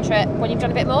the plane trip, when you've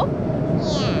done a bit more?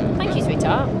 Yeah. Thank you,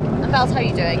 sweetheart. And Bells, how are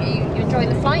you doing? Are you enjoying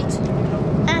the flight?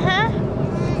 Uh-huh.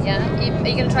 Yeah. Are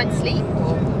you going to try and sleep?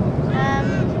 Or?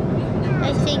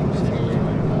 I think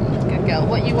so. Good girl.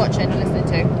 What are you watching and listening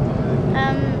to?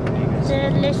 The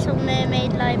Little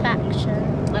Mermaid live action.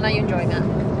 And are you enjoying that?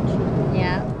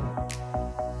 Yeah.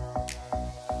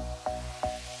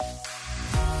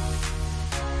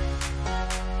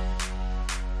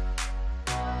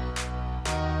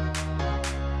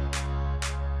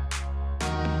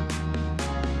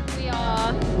 We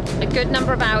are a good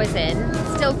number of hours in.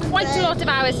 Still quite a lot of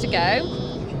hours to go.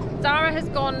 Zara has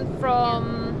gone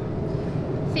from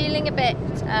feeling a bit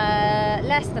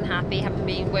less than happy, having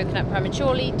been woken up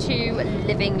prematurely, to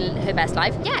living her best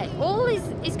life. Yeah, all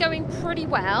is going pretty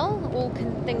well, all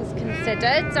things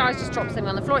considered. Zara's just dropped something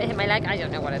on the floor, it hit my leg, I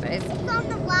don't know what it is. It's on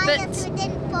the wire But- so it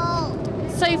didn't fall.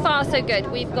 So far so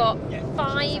good. We've got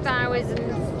 5 hours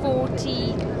and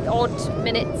 40 odd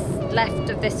minutes left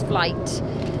of this flight.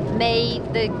 May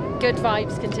the good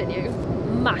vibes continue.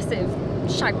 Massive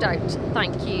shout out,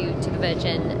 thank you to the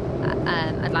Virgin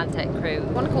Atlantic crew.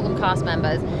 I want to call them cast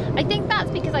members. I think that's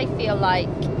because I feel like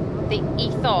the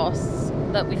ethos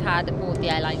that we've had aboard the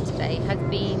airline today has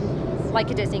been like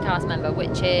a Disney cast member,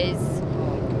 which is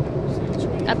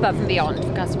above and beyond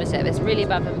for customer service, really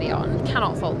above and beyond.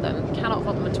 Cannot fault them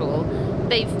at all.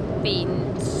 They've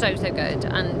been so good,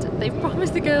 and they've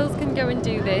promised the girls can go and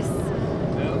do this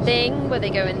thing where they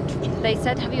go and they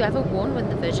said, have you ever worn one of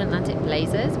the Virgin Atlantic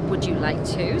blazers? Would you like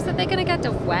to? So they're going to get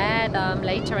to wear them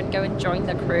later and go and join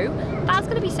the crew. That's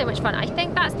going to be so much fun. I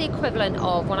think that's the equivalent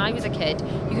of when I was a kid,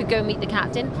 you could go meet the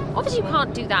captain. Obviously you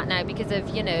can't do that now because of,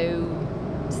 you know,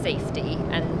 safety,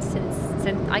 and since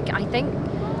I think,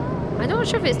 I'm not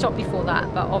sure if it stopped before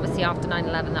that, but obviously after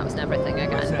 9/11 that was never a thing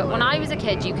again. But when I was a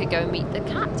kid, you could go and meet the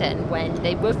captain when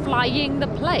they were flying the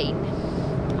plane.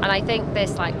 And I think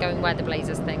this, like, going wear the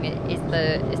blazers thing is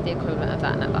the equivalent of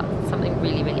that, and that's something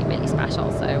really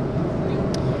special. So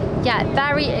yeah,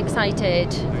 very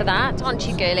excited for that, aren't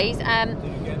you, girlies?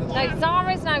 Now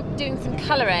Zara's now doing some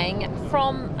colouring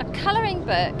from a colouring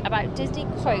book about Disney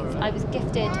quotes I was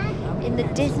gifted in the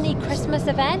Disney Christmas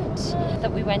event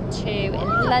that we went to in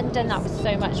London. That was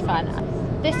so much fun.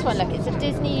 This one, look, it's a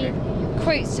Disney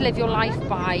Quotes to Live Your Life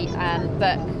by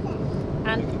book,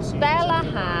 and Bella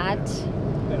had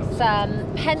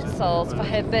some pencils for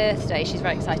her birthday. She's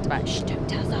very excited about it. Shh, don't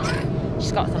tell Zara.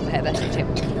 She's got some for her birthday too.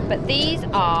 But these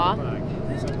are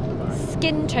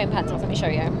skin tone pencils. Let me show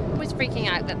you. I was freaking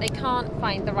out that they can't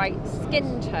find the right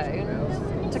skin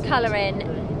tones to colour in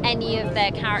any of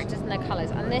their characters and their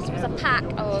colours. And this was a pack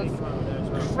of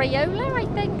Crayola, I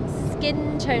think,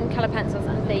 skin tone colour pencils,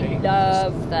 and they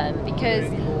love them because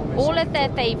all of their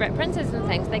favourite princesses and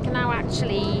things, they can now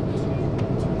actually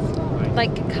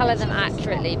like colour them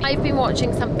accurately. I've been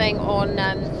watching something on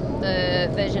the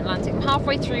Virgin Atlantic. I'm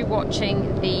halfway through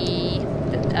watching the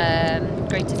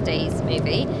Greatest Days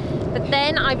movie, but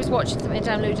then I was watching something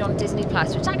downloaded on Disney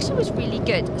Plus, which actually was really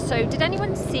good. So did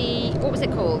anyone see, what was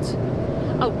it called?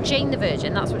 Oh, Jane the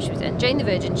Virgin, that's what she was in. Jane the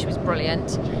Virgin, she was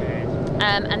brilliant.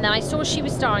 And then I saw she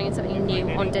was starring in something new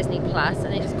on Disney Plus,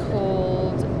 and it's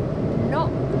called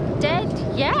Not Dead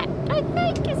Yet, I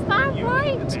think, is that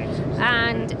right?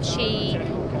 And she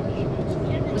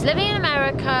was living in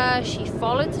America. She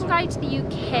followed some guy to the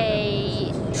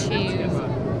UK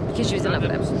because she was in love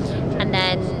with him, and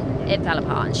then it fell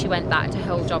apart and she went back to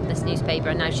her old job in this newspaper,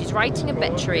 and now she's writing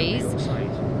obituaries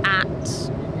at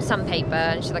some paper,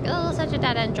 and she's like, oh, such a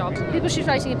dead-end job. People she's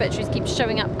writing obituaries keep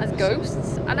showing up as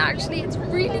ghosts, and actually it's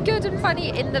really good and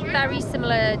funny in the very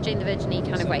similar Jane the Virgin-y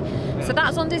kind of way. So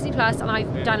that's on Disney Plus, and I've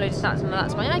downloaded that, and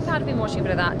that's my iPad. I've been watching a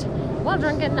bit of that while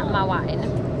drinking my wine.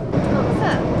 What's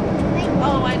that?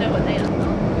 Oh, I know what they are.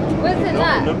 What's in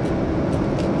that?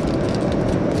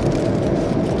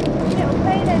 Little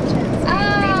plane entrance. Ah.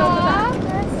 Read on the back.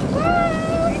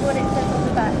 Read what it says on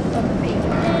the back, on the feet.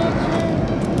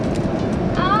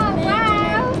 Oh,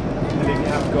 wow. And if you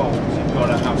have gold, you've got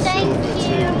to have silver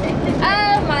too.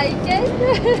 Oh my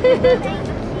goodness.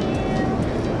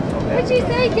 What'd you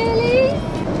say, girlie?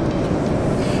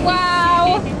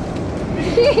 Wow.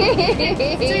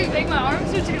 Too big, my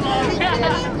arms are too long.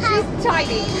 She's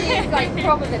tiny. She's like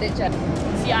proper miniature.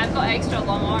 See, I've got extra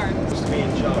long arms. Just be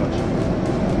in charge.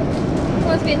 Who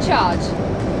wants to be in charge? Some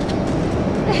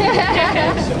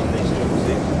of these jobs,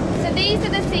 So these are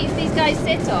the seats these guys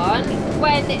sit on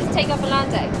when it's takeoff and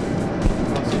landing.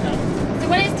 So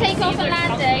when it's takeoff and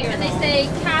landing and they say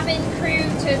cabin crew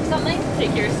to something,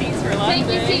 Take your seats for landing.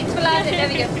 take your seats for landing, there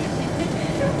we go.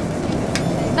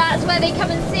 That's where they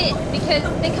come and sit because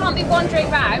they can't be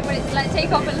wandering around when it's like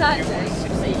takeoff and landing.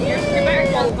 So you're better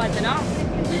qualified than us.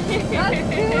 That's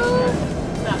cool.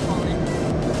 Stop falling.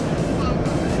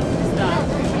 Stop.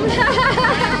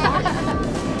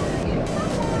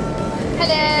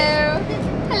 Hello.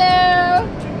 Hello.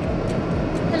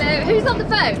 Hello. Who's on the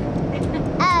phone?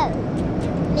 Oh,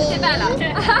 me. Is it Bella?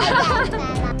 Yes,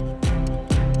 Bella.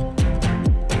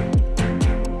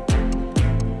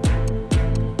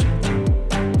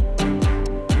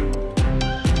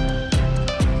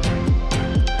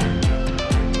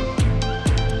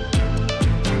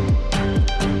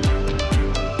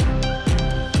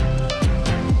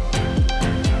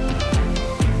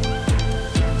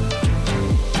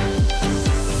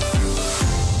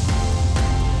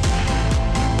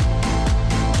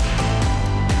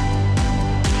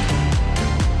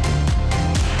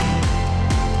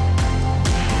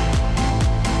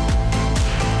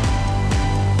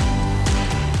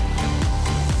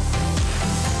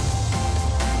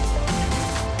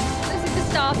 The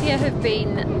staff here have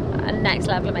been next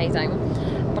level amazing,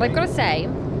 but I've got to say,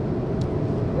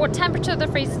 what temperature the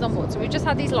freezers on board? So we've just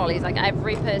had these lollies, like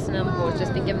every person on board has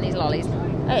just been given these lollies.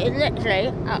 It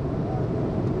literally,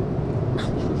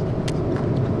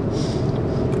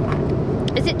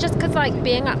 is it just because like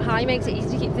being up high makes it easy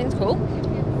to keep things cool?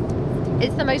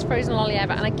 It's the most frozen lolly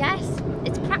ever, and I guess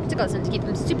it's practical to keep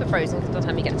them super frozen because by the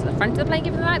time you get to the front of the plane,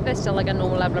 given that they're still like a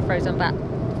normal level of frozen, but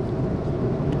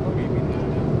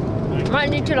might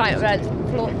need to like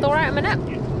thaw out a minute.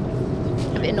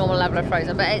 A bit normal level of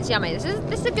frozen, but it's yummy. This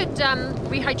is a good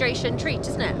rehydration treat,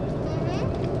 isn't it?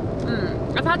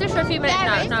 I've had this for a few minutes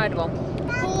now. It's now edible.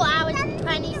 4 hours and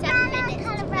 27 minutes.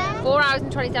 4 hours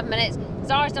and 27 minutes.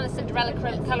 Zara's done a Cinderella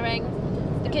colouring.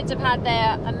 The kids have had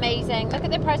their amazing. Look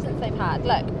at the presents they've had.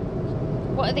 Look.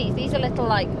 What are these? These are little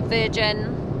like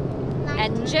Virgin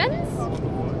engines.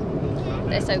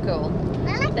 They're so cool.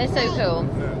 They're so cool.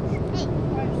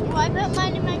 I put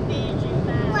mine in my Virgin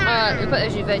bag. We put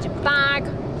those in your Virgin bag.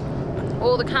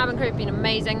 All the cabin crew have been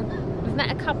amazing. We've met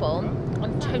a couple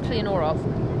I'm totally in awe of.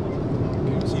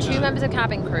 2 members of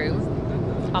cabin crew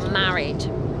are married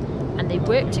and they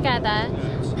work together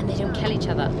and they don't kill each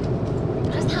other.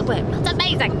 How does that work? That's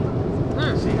amazing.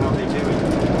 See how they do it.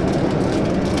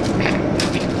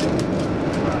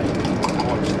 Right,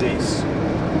 watch this.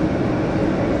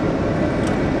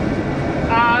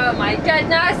 Oh my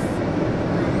goodness.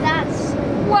 That's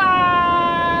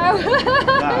Wow.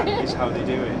 That is how they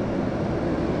do it.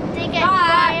 they get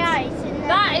dry ice in them.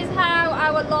 That is how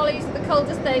our lollies are the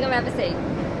coldest thing I've ever seen.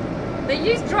 They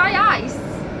use dry ice.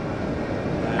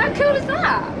 How cool is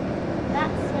that?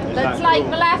 That's so That's that like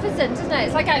cool? Maleficent, isn't it?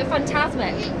 It's like out of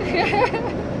Phantasmic.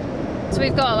 So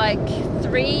we've got like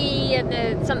 3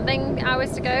 and something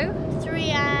hours to go.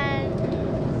 3 and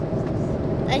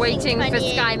I Waiting think for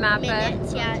 28 Sky Mapper.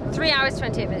 minutes, yeah. 3 hours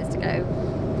 28 minutes to go.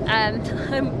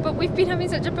 But we've been having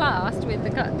such a blast with the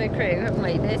crew, haven't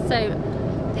we? They're so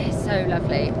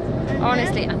lovely,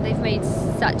 honestly, and they've made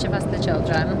such of us the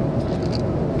children.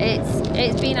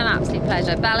 It's been an absolute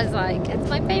pleasure. Bella's like, it's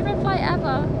my favourite flight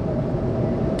ever.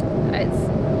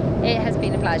 It has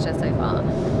been a pleasure so far.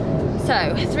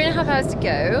 So 3.5 hours to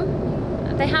go.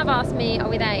 They have asked me, are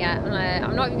we there yet? And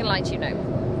I'm not even gonna lie to you, no,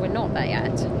 we're not there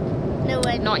yet. No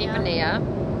way. Not even near.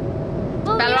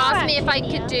 Well, Bella we are asked me if I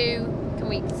actually could near. can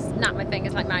we snap my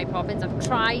fingers like Mary Poppins? I've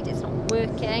tried, it's not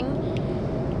working.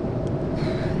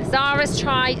 Zara's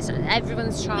tried,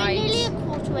 everyone's tried. We're nearly a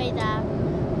quarter way there.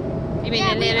 You mean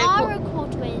Yeah, you're we nearly are a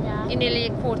quarter way there. you're nearly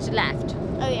a quarter left?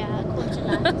 Oh yeah, a quarter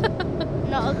left.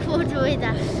 Not a recorder with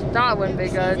us. That wouldn't be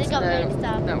good. It got mixed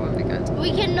up. That wouldn't be good.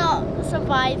 We cannot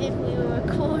survive if we were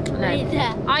recording with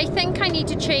her. I think I need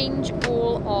to change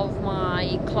all of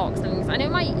my clocks and things. I know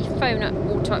my phone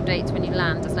auto updates when you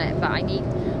land, doesn't it? But I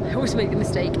always make the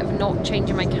mistake of not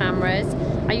changing my cameras.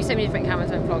 I use so many different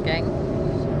cameras when vlogging.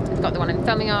 I've got the one I'm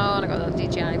filming on, I've got the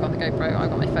DJI, I've got the GoPro, I've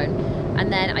got my phone.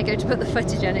 And then I go to put the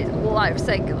footage in, it's all out of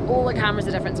sync, all the cameras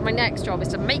are different. So my next job is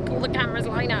to make all the cameras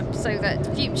line up so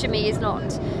that future me is not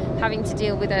having to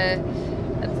deal with a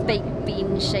baked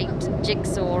bean shaped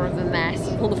jigsaw of a mess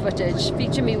of all the footage.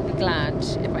 Future me will be glad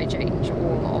if I change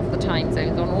all of the time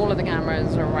zones on all of the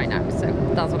cameras right now. So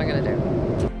that's what I'm gonna do.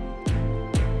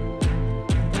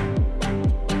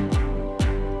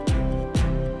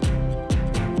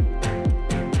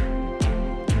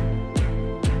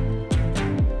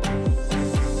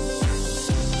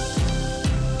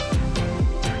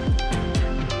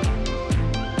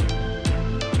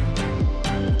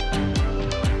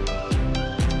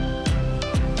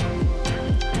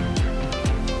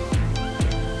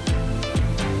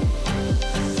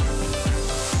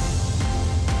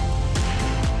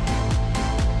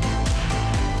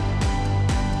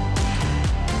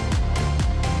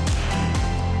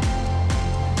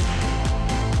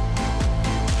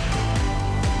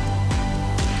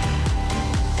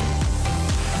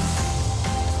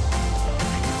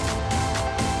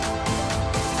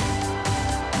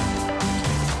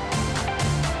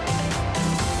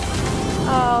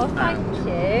 Oh, thank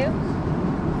you.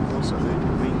 Also, your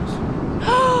wings.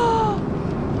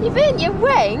 You've earned your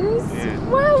wings? Yeah.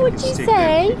 Wow, You would can you stick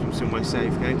say? them, keep them somewhere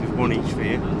safe, okay? There's one each for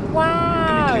you. Wow.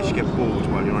 And in case you get bored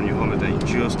while you're on your holiday,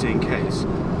 just in case,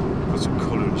 I've got some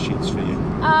colouring sheets for you.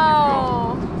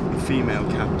 Oh. You've got a female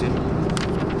captain.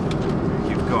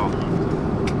 You've got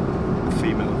a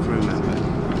female crew member.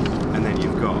 And then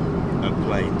you've got a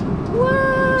plane.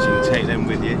 Wow. So you can take them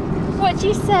with you. What do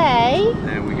you say?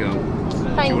 There we go.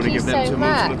 Thank Do you want to you give them so to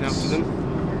Mum to look much. after them?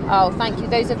 Oh, thank you.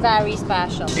 Those are very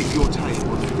special. If you're tired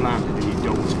once you've landed and you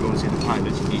don't want to go and see the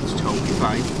pilots, it's totally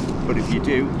fine. But if you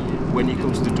do, when you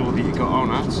come to the door that you got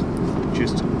on at,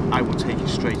 just, I will take you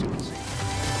straight up and see.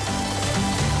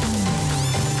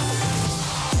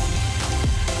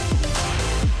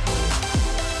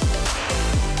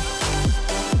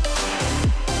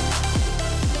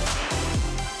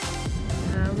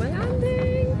 We're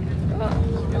landing.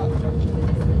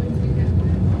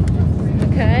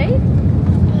 Okay.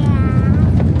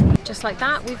 Yeah. Just like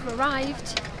that, we've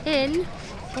arrived in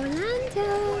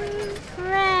Orlando.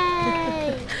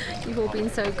 Hooray! You've all been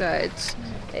so good.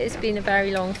 It's been a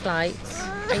very long flight.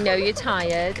 I know you're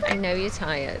tired. I know you're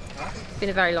tired. It's been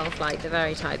a very long flight. They're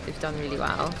very tired. They've done really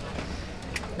well.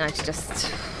 Now to just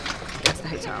get to the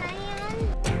hotel.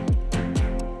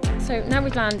 So now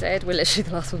we've landed. We're literally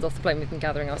the last ones off the plane. We've been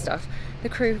gathering our stuff. The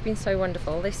crew have been so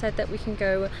wonderful. They said that we can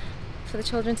go for the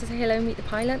children to say hello and meet the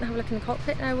pilot and have a look in the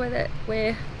cockpit now where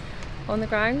we're on the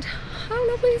ground. How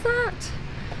lovely is that?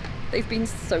 They've been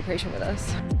so patient with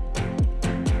us.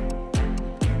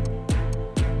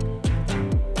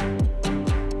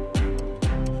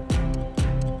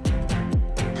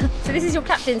 So this is your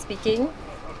captain speaking.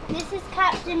 This is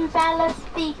Captain Bella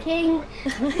speaking.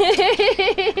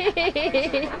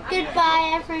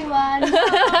 Goodbye, everyone.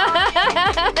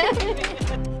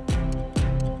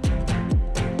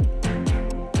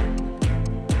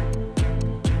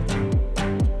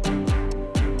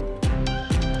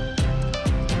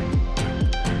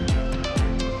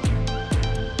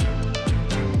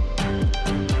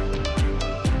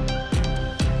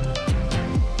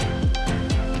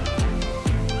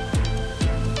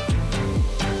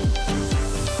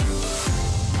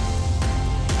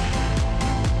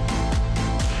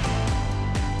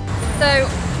 So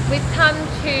we've come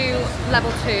to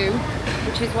level 2,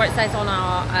 which is where it says on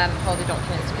our holiday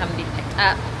documents to come and be picked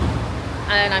up.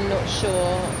 And I'm not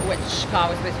sure which car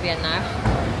we're supposed to be in now.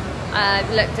 I've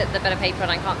looked at the bit of paper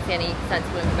and I can't see any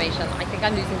sensible information. I think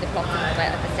I'm losing the plot a little bit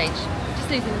at this stage.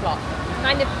 Just losing the plot.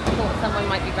 Kind of thought someone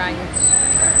might be round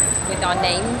with our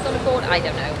names on the board. I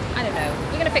don't know.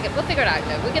 We'll figure it out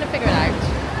though. We're gonna figure it out.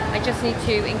 I just need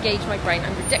to engage my brain.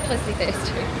 I'm ridiculously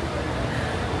thirsty.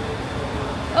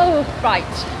 Oh, right.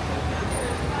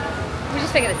 We'll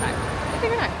just figure this out. We'll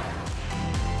figure it out.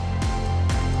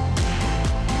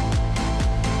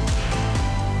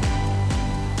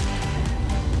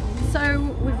 So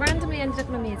we've randomly ended up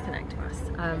on a Mears Connect bus.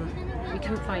 We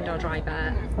couldn't find our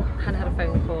driver, hadn't had a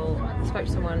phone call, spoke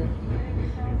to someone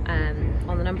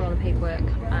on the number on the paperwork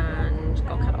and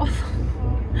got cut off.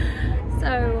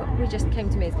 So we just came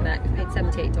to Mears Connect. We paid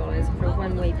 $78 for a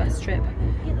one-way bus trip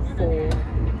for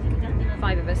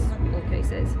 5 of us, all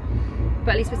cases.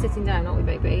 But at least we're sitting down, aren't we,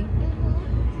 baby?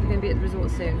 We're going to be at the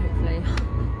resort soon, hopefully.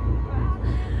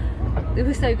 It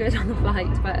was so good on the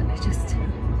flight, but we're just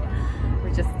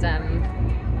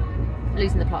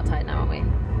losing the plot tight now, aren't we?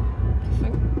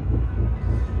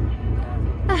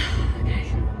 Okay.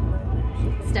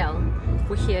 Still,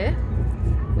 we're here.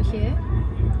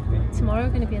 Tomorrow we're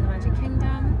going to be in the Magic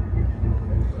Kingdom.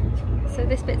 So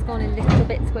this bit's gone a little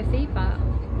bit squiffy, but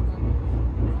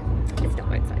it's still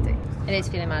very exciting. It is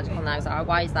feeling magical now, Zara.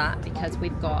 Why is that? Because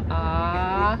we've got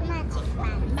our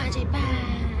magic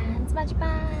bands.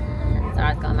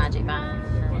 Zara's got a magic band.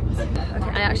 Okay,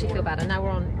 I actually feel better. Now we're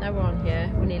on here.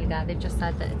 We're nearly there. They've just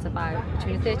said that it's about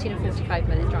between a 13 and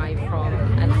 45-minute drive from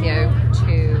Heathrow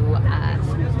to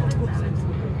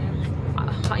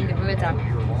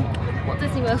Walt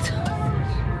Disney World.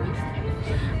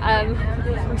 I'm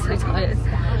so tired.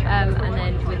 And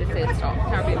then with the third stop,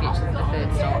 Caribbean Beach is the third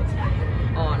stop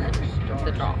on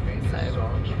the drop. So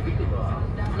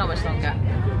not much longer.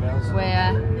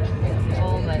 We're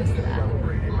almost there.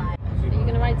 Are you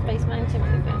going to ride Space Mountain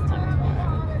for the first time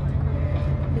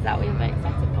tomorrow? Is that what you're very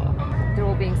excited for? They're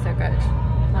all being so good,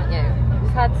 aren't you?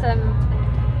 We've had some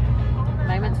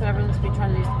moments when everyone's been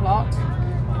trying to lose the plot,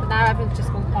 but now everyone's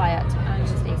just gone quiet. I'm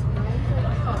going to sneeze.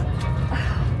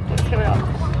 What's going on?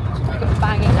 I've got a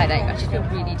banging headache. I just feel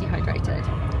really dehydrated.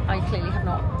 I clearly have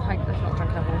not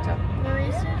drunk enough water.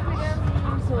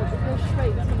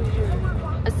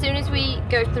 As soon as we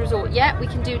go to the resort, yeah, we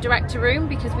can do direct to room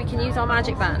because we can use our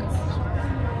magic bands.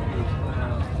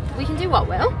 We can do what,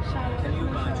 Will?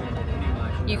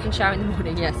 You can shower in the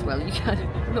morning, yes, Will, you can.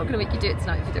 I'm not going to make you do it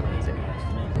tonight if you don't want to.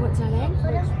 What, darling?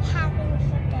 What are we having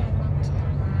for dinner tonight?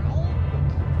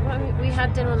 Well, we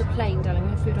had dinner on the plane, darling. We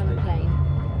had food on the plane.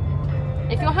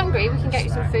 If you're hungry, we can get you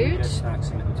some food.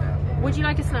 Would you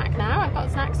like a snack now? I've got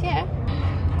snacks here.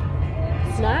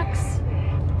 Snacks?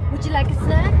 Would you like a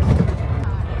snack?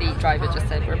 The driver just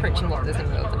said we're approaching Walt Disney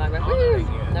World, and I went, woo!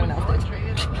 No one else did.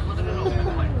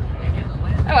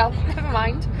 Oh well, never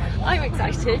mind. I'm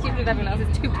excited, even if everyone else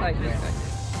is too politely.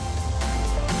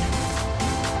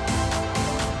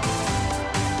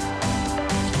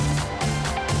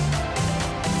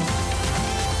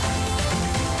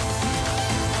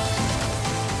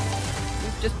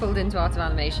 Just pulled into Art of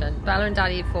Animation. Bella and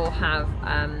Daddy 4 have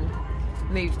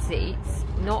moved seats,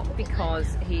 not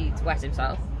because he's wet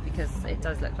himself, because it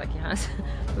does look like he has,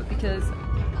 but because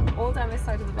all down this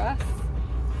side of the bus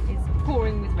is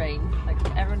pouring with rain. Like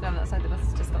everyone down that side of the bus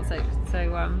has just got soaked, so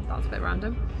that's a bit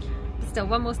random. But still,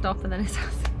 one more stop and then it's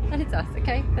us. Then it's us,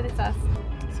 okay? Then it's us.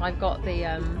 So I've got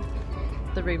the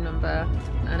room number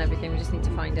and everything. We just need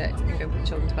to find it and go put the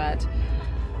children to bed.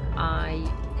 I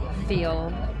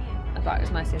feel about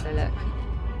as messy as I look.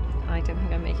 I don't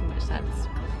think I'm making much sense,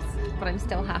 but I'm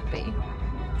still happy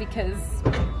because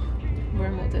we're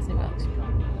in Walt Disney World.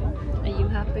 Are you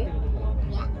happy?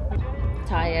 Yeah.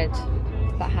 Tired,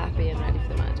 but happy and ready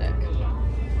for the magic.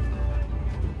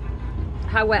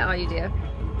 How wet are you, dear?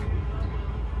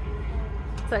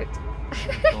 Soaked.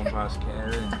 Going past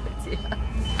Karen. Yeah.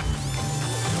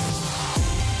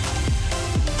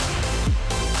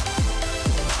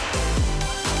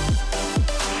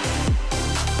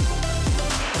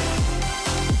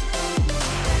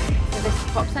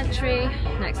 Pop Century,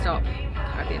 next stop,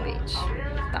 Caribbean Beach.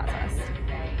 That's us.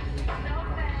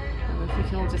 And if we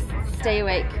can all just stay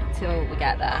awake till we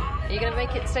get there. Are you going to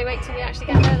make it stay awake till we actually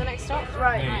get there at the next stop?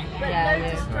 Right, but Yeah, no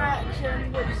yeah.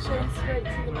 distraction, we're just going straight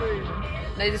to the room.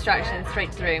 No distractions,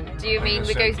 straight to the room. Do you mean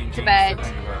we go to bed,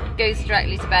 goes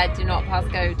directly to bed, do not pass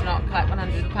go, do not collect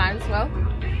 £100? Well,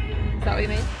 is that what you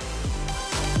mean?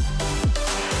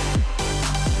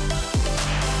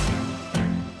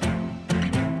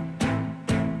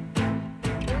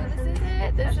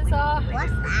 This is our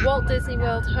Walt Disney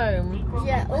World home.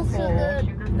 Yeah, also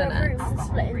the next. rooms are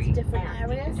split into different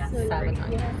areas. So 7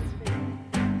 times. yeah.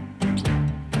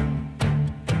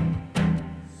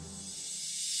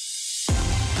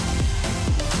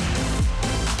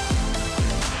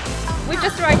 We've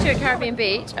just arrived here at Caribbean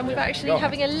Beach and we're actually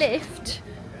having a lift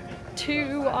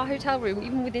to our hotel room,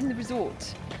 even within the resort,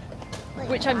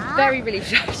 which I'm very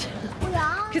relieved about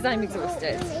because I'm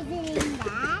exhausted. Is it in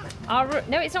there?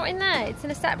 No, it's not in there. It's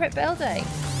in a separate building.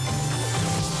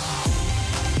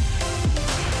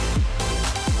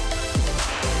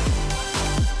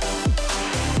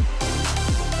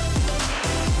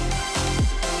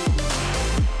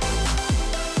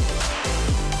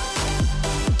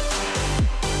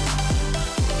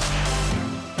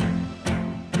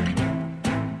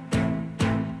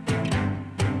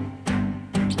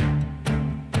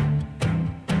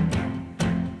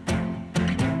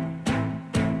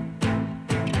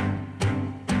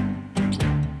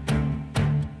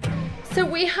 So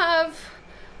we have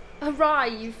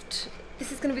arrived.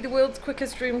 This is going to be the world's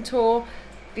quickest room tour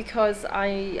because I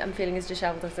am feeling as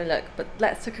dishevelled as I look, but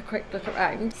let's take a quick look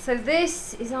around. So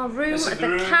this is our room at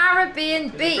the Caribbean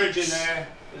Beach. There's a fridge in there,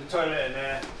 there's a toilet in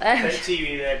there, there's a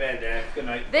TV there, bed there. Good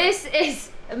night. This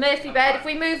is a Murphy bed. If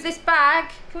we move this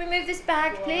bag, can we move this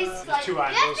bag, please? There's two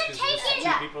angles because there's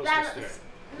two people supposed to do it.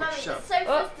 Mummy, the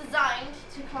sofa's designed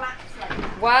to collapse like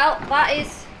that. Well, that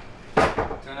is...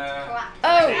 Collapse.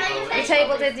 Oh, the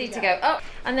table did need to go. Oh,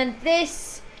 and then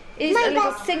this is a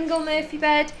little single Murphy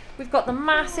bed. We've got the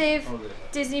massive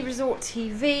Disney Resort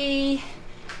TV.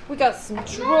 We got some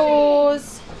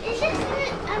drawers.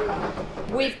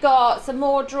 We've got some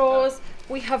more drawers.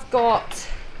 We have got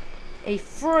a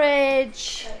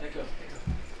fridge.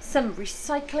 Some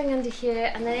recycling under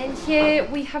here, and then in here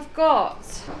we have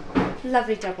got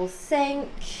lovely double sink,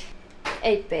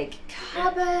 a big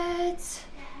cupboard,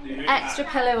 extra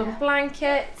pillow and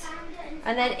blanket,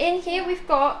 and then in here we've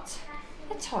got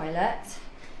a toilet,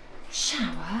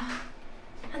 shower,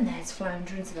 and there's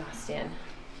Flounder and Sebastian.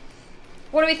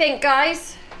 What do we think,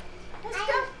 guys? Let's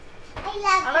go.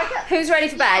 I like it. Who's ready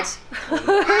for bed?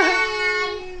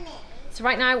 So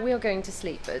right now we are going to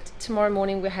sleep, but tomorrow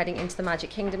morning we're heading into the Magic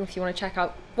Kingdom. If you want to check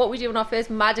out what we do on our first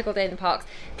magical day in the parks,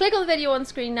 click on the video on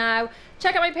screen now.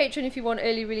 Check out my Patreon if you want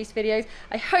early release videos.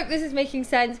 I hope this is making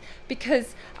sense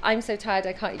because I'm so tired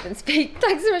I can't even speak.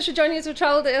 Thanks so much for joining us for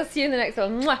Travel Day. I'll see you in the next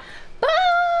one. Mwah. Bye!